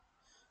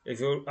 if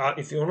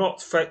you're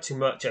not fret too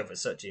much over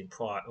such a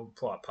prior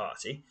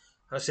party,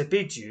 I shall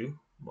bid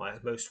you, my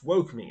most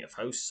welcoming of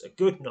hosts, a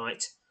good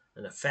night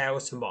and a farewell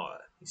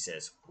tomorrow, he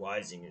says,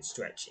 rising and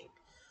stretching.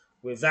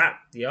 With that,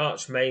 the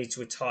Archmage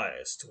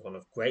retires to one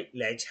of Great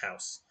Ledge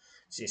House,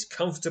 to his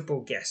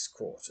comfortable guest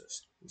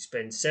quarters. He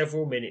spends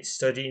several minutes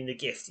studying the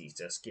gift he's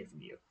just given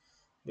you,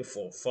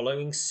 before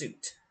following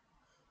suit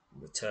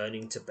and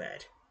returning to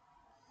bed.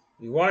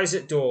 You rise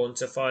at dawn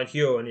to find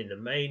Huron in the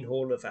main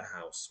hall of the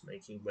house,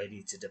 making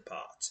ready to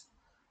depart.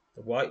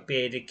 The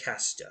white-bearded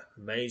caster, a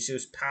mage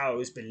whose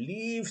power is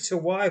believed to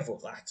rival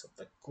that of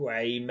the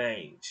Grey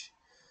Mage,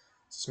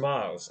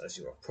 smiles as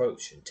you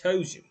approach and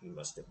tells you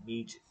must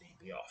immediately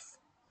be off.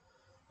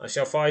 I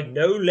shall find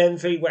no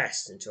lengthy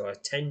rest until I have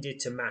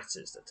attended to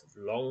matters that have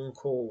long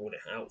called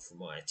out for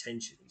my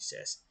attention, he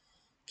says.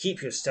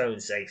 Keep your stone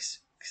safe,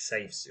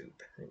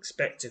 Soup, and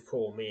expect to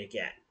call me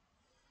again,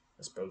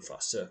 as both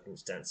our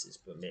circumstances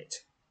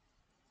permit.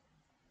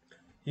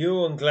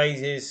 Huron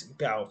glazes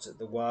about at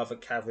the rather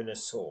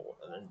cavernous hall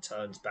and then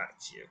turns back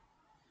to you.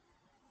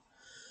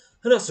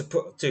 And not to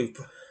put too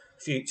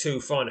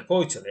fine a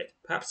point on it,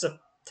 perhaps a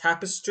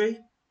tapestry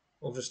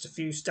or just a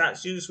few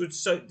statues would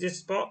suit this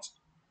spot?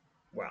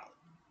 Well,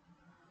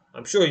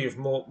 I'm sure you've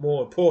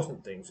more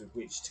important things with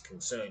which to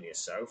concern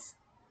yourself.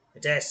 I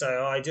dare say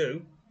I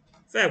do.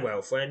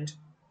 Farewell, friend.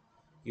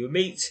 You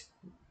meet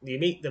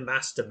the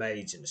Master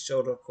Mage in the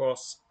shoulder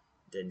cross,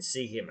 then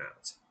see him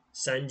out.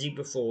 Standing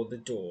before the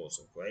doors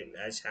of Great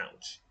Ledge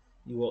House,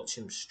 you watch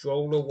him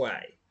stroll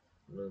away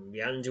on the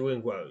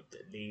meandering road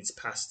that leads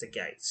past the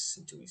gates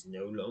until he's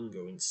no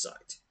longer in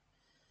sight.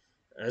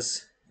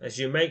 As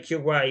you make your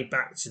way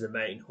back to the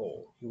main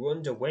hall, you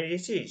wonder when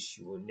it is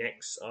you will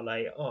next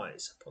lay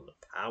eyes upon the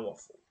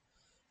powerful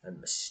and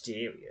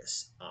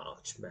mysterious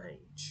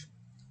Archmage.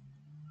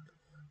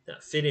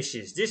 That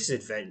finishes this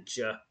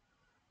adventure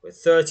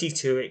with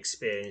 32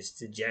 experience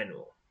to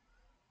general.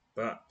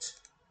 But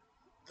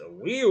the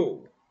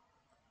real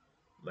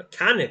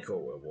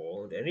mechanical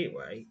reward,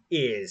 anyway,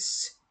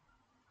 is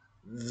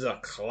the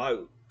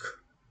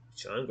cloak,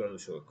 which I'm going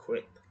to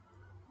equip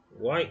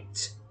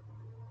right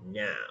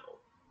now.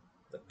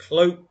 The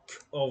Cloak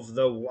of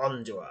the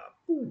Wanderer.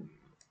 Boom.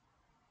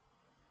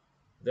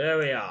 There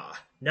we are.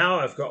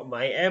 Now I've got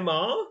my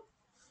MR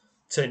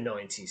to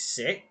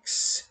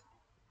 96.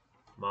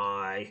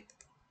 My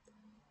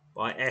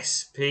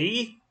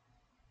SP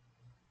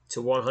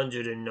to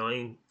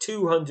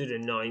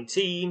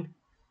 219.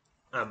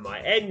 And my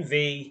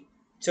NV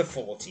to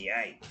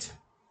 48.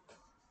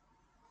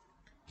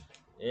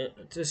 Yeah,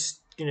 I'm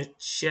just going to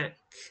check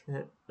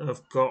that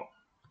I've got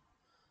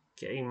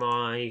getting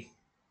my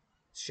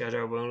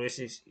shadow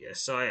bonuses.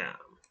 Yes, I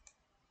am.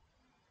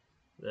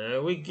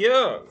 There we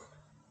go.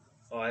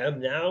 I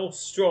am now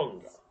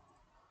stronger.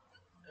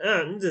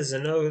 And there's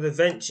another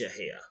adventure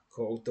here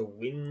called The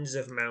Winds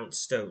of Mount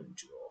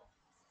Stonejaw.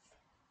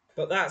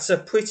 But that's a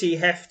pretty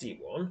hefty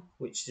one,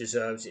 which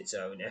deserves its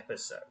own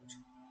episode.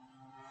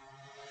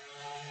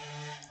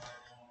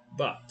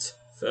 But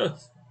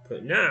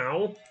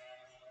now,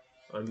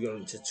 I'm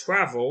going to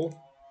travel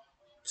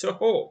to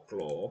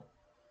Hawklaw,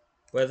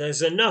 where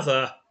there's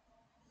another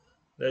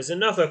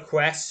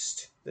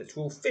quest that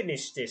will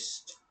finish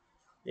this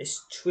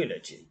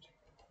trilogy,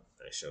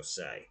 I shall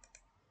say.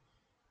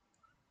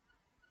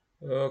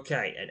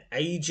 Okay, an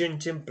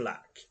agent in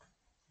black.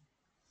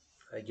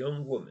 A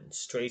young woman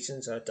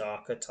straightens her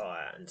dark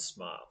attire and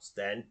smiles.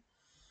 Then,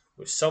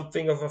 with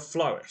something of a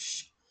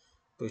flourish,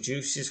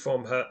 produces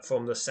from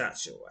the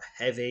satchel a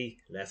heavy,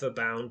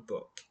 leather-bound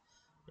book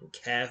and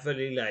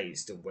carefully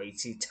lays the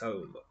weighty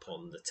tome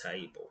upon the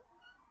table.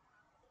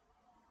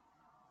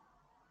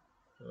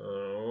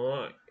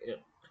 Alright.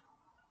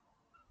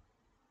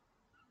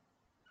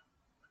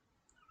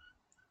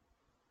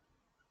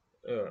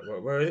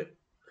 Where is it?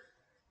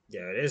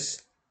 There it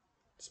is.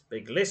 It's a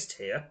big list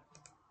here.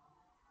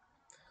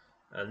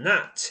 And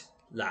that,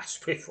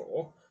 last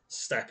Whittle,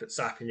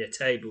 slapping the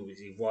table as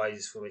he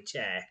rises from a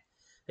chair,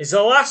 is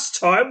the last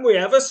time we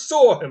ever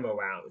saw him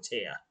around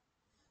here.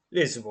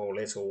 Miserable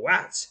little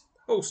rat.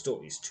 The whole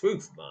story's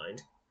truth,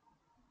 mind.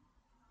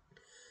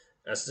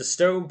 As the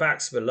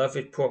stone-back's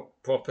beloved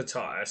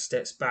proprietor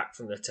steps back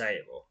from the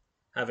table,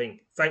 having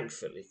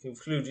thankfully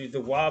concluded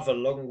the rather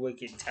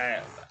long-winded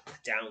tale about the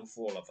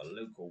downfall of a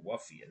local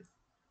ruffian,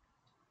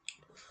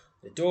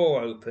 the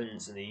door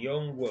opens and a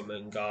young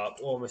woman, garbed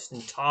almost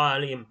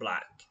entirely in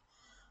black,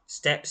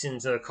 steps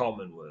into the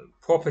common room.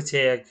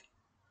 Proprietor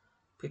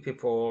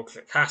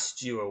Pipipaw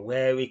casts you a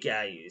wary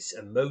gaze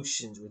and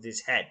motions with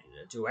his head in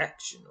the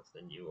direction of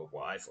the new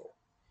arrival.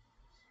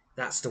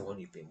 That's the one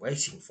you've been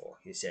waiting for,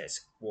 he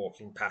says,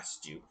 walking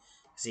past you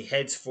as he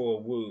heads for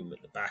a room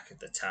at the back of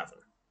the tavern.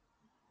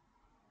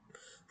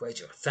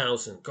 Wager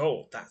 1,000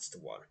 gold, that's the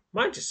one.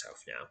 Mind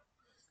yourself now.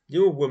 The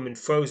old woman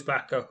throws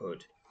back her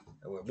hood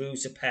and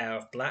removes a pair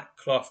of black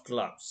cloth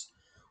gloves,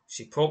 which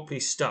she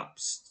promptly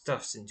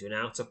stuffs into an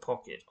outer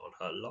pocket on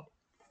her long,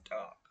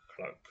 dark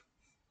cloak.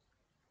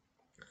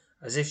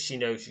 As if she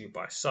knows you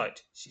by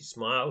sight, she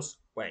smiles,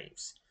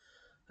 waves,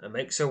 and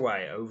makes her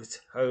way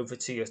over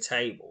to your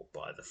table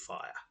by the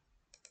fire.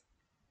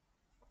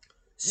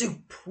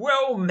 "Zoop,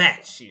 well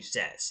met," she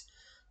says,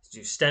 as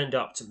you stand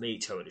up to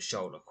meet her with a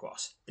shoulder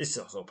cross. "This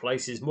sort of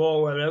place is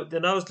more remote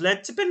than I was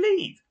led to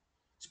believe.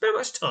 Spend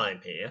much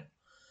time here?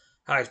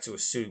 I have to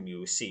assume you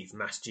received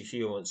Master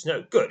Huron's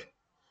note. Good.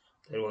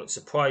 It won't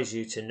surprise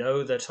you to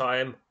know that I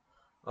am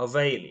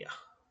Avelia,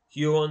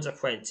 Huron's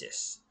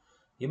apprentice.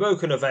 You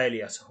woke an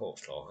Avelia to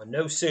Hawklaw, and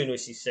no sooner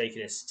has she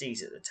taken a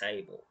seat at the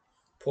table,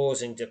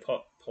 pausing to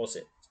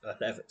deposit a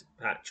leather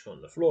patch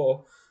on the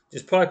floor,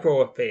 does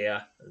Piper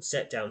appear and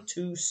set down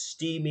 2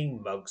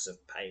 steaming mugs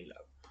of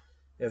Palo.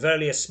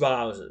 Avelia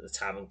smiles at the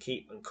tavern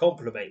keep and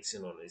compliments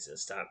him on his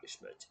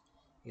establishment.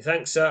 He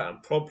thanks her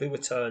and promptly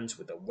returns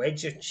with a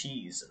wedge of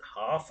cheese and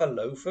half a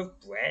loaf of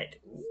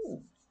bread.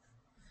 Ooh.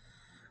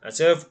 As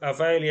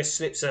Avelia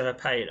slips her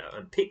Palo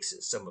and picks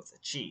at some of the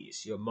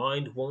cheese, your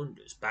mind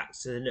wanders back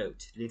to the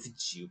note delivered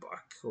to you by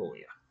a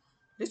courier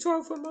a little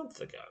over a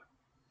month ago.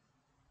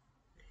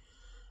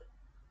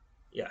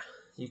 Yeah,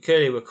 you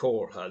clearly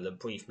recall the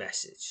brief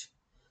message.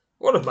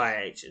 One of my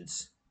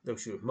agents, though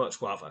she would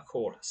much rather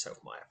call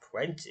herself my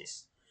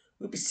apprentice,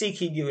 will be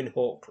seeking you in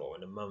Hawklaw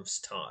in a month's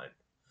time.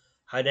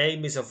 Her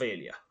name is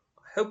Avelia.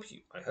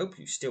 I hope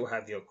you still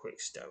have your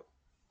quickstone.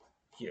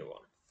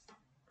 Huron.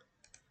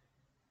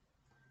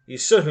 You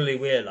suddenly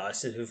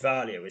realize that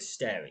Avelia is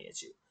staring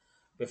at you.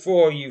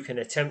 Before you can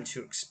attempt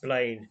to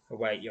explain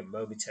away your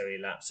momentary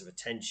lapse of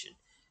attention,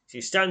 she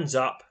stands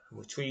up and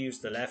retrieves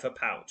the leather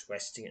pouch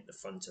resting at the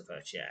front of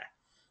her chair.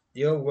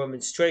 The young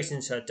woman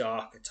straightens her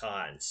dark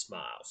attire and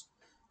smiles.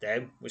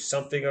 Then, with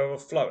something of a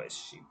flourish,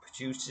 she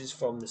produces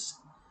from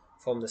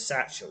the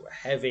satchel a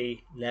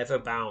heavy,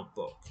 leather-bound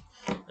book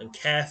and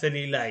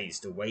carefully lays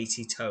the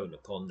weighty tome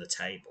upon the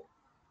table.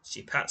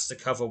 She pats the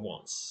cover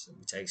once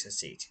and takes her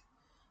seat.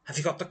 "Have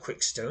you got the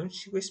quickstone?"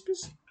 she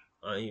whispers.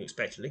 "Are you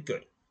expectantly?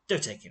 Good.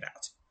 Don't take it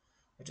out.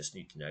 I just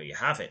need to know you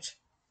have it.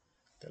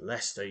 The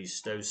less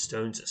those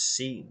stones are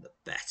seen, the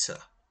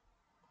better."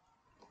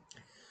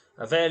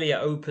 Avelia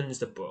opens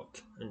the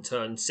book and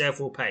turns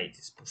several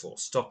pages before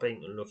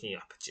stopping and looking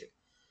up at you.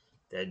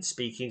 Then,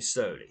 speaking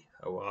slowly,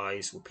 her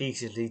eyes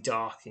repeatedly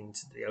darting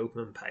to the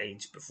open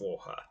page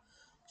before her,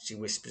 she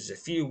whispers a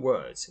few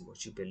words in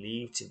what you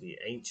believe to be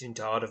ancient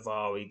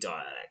Ardavari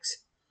dialect.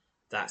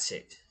 "That's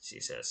it," she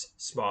says,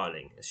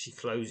 smiling as she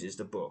closes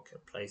the book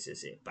and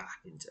places it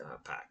back into her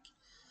pack.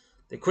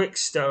 Your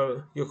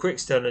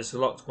quickstone has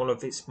locked one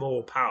of its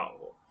more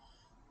powerful,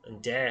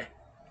 and dare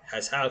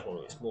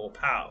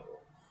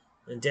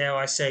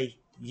I say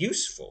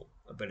useful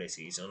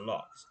abilities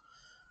unlocked.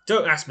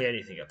 Don't ask me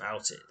anything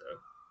about it, though,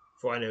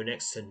 for I know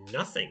next to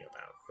nothing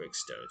about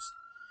quickstones.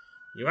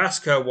 You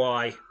ask her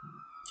why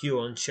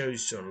Huron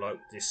chose to unlock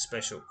this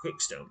special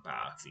quickstone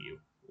power for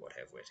you,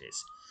 whatever it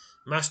is.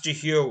 Master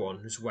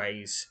Huron's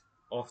ways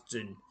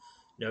often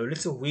know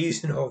little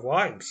reason or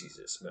rhyme, she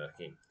says,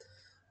 smirking.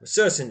 I'm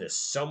certain there's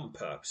some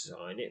purpose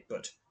behind it,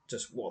 but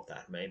just what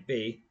that may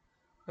be,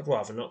 I'd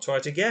rather not try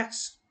to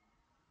guess.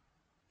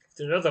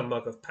 With another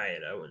mug of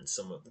Palo and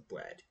some of the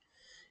bread,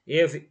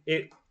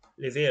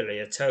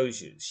 Livelia tells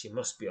you she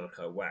must be on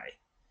her way.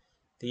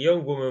 The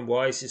young woman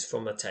rises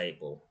from the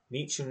table,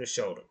 meets you in the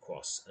shoulder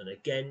cross, and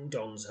again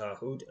dons her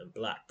hood and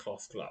black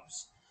cloth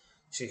gloves.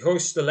 She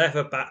hoists the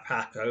leather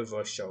backpack over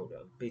her shoulder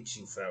and bids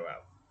you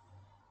farewell.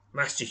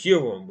 "Master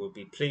Huron will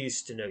be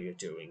pleased to know you're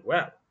doing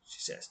well,"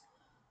 she says,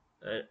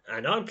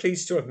 "and I'm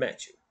pleased to have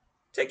met you.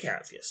 Take care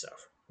of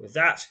yourself." With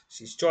that,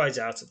 she strides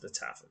out of the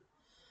tavern.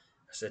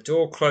 As the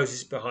door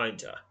closes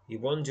behind her, you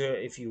wonder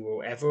if you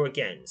will ever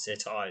again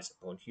set eyes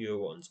upon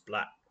Huron's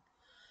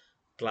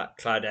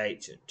black-clad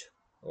agent,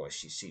 or as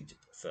she seemed to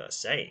prefer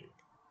saying,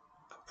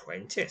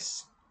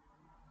 apprentice.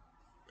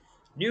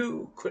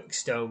 New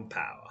Quickstone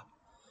Power.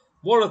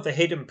 One of the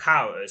hidden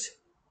powers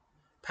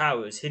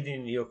powers hidden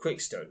in your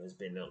Quickstone has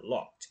been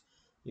unlocked.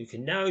 You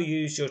can now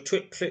use your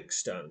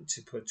Quickstone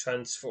to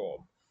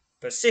transform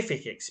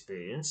Pacific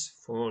experience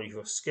from all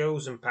your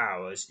skills and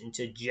powers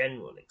into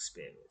general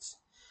experience.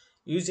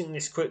 Using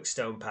this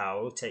Quickstone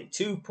power will take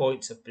 2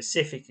 points of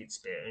Pacific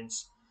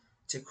experience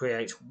to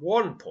create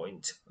 1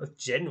 point of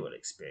general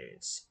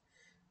experience.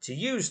 To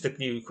use the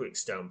new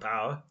Quickstone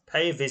power,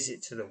 pay a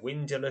visit to the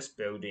windowless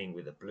building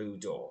with a blue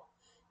door,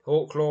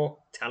 Hawklaw,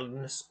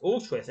 Talonus,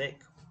 or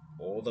Terrific,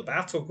 or the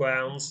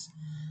Battlegrounds,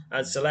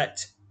 and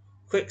select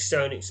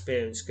Quickstone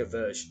Experience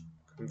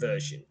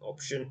Conversion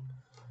option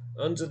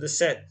under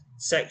the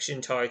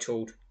section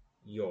titled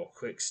Your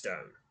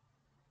Quickstone.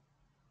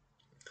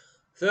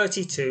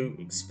 32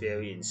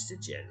 experience to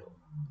general.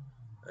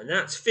 And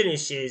that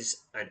finishes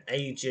an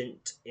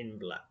Agent in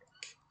Black.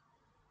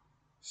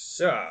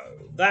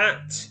 So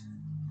that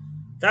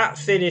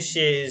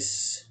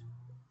finishes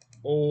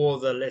all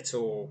the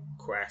little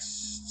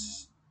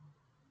quests.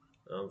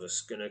 I'm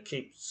just gonna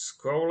keep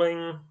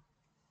scrolling.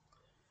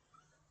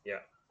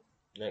 Yeah.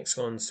 Next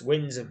one's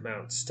Winds of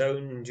Mount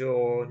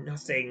Stonejaw.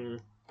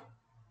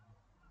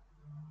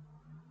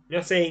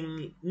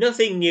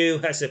 Nothing new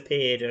has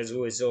appeared as a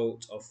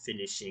result of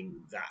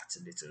finishing that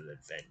little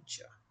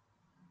adventure.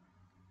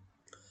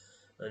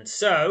 And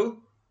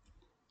so,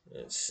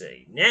 let's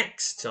see.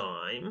 Next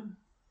time,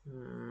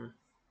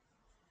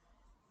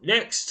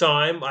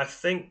 I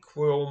think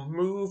we'll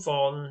move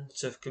on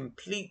to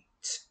complete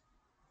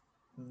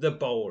the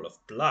Bowl of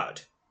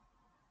Blood,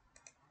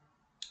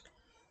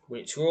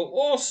 which will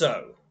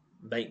also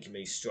make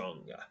me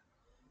stronger.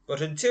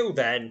 But until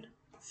then,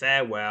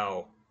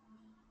 farewell,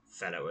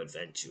 fellow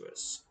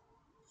adventurers.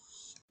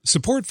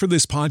 Support for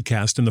this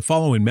podcast and the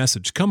following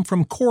message come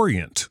from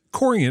Corient.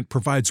 Corient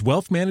provides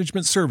wealth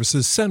management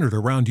services centered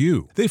around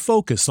you. They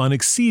focus on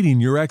exceeding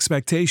your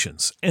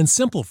expectations and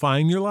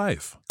simplifying your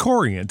life.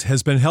 Corient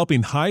has been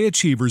helping high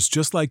achievers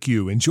just like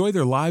you enjoy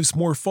their lives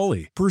more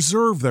fully,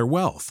 preserve their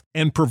wealth,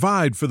 and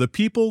provide for the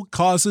people,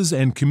 causes,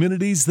 and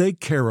communities they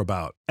care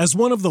about. As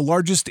one of the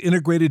largest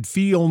integrated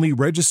fee-only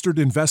registered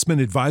investment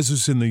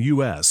advisors in the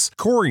U.S.,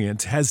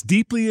 Corient has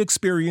deeply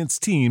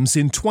experienced teams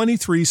in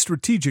 23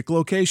 strategic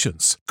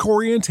locations.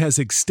 Corient has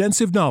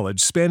extensive knowledge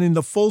spanning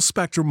the full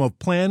spectrum of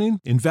planning,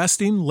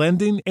 investing,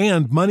 lending,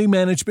 and money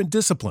management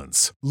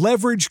disciplines.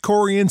 Leverage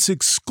Corient's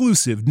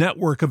exclusive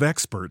network of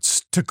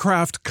experts to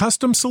craft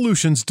custom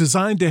solutions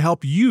designed to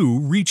help you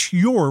reach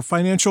your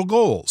financial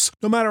goals,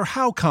 no matter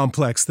how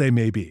complex they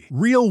may be.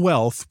 Real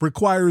wealth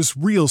requires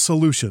real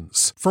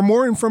solutions. For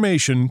more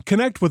information,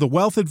 connect with a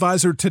wealth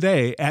advisor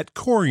today at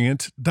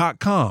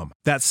Corient.com.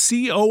 That's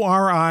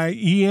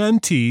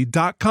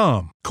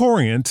Corient.com.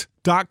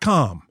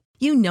 Corient.com.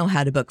 You know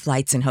how to book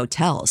flights and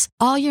hotels.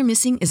 All you're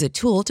missing is a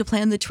tool to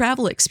plan the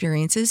travel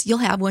experiences you'll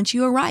have once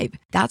you arrive.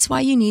 That's why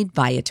you need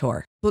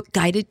Viator. Book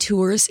guided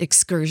tours,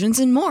 excursions,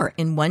 and more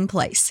in one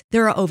place.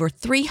 There are over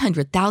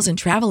 300,000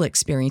 travel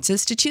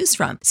experiences to choose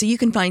from, so you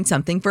can find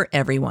something for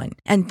everyone.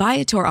 And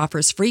Viator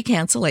offers free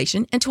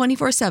cancellation and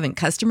 24/7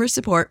 customer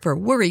support for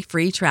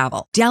worry-free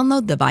travel.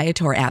 Download the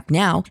Viator app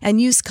now and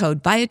use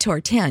code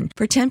Viator10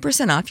 for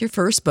 10% off your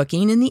first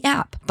booking in the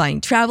app.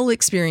 Find travel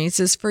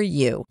experiences for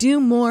you. Do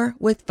more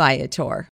with Viator.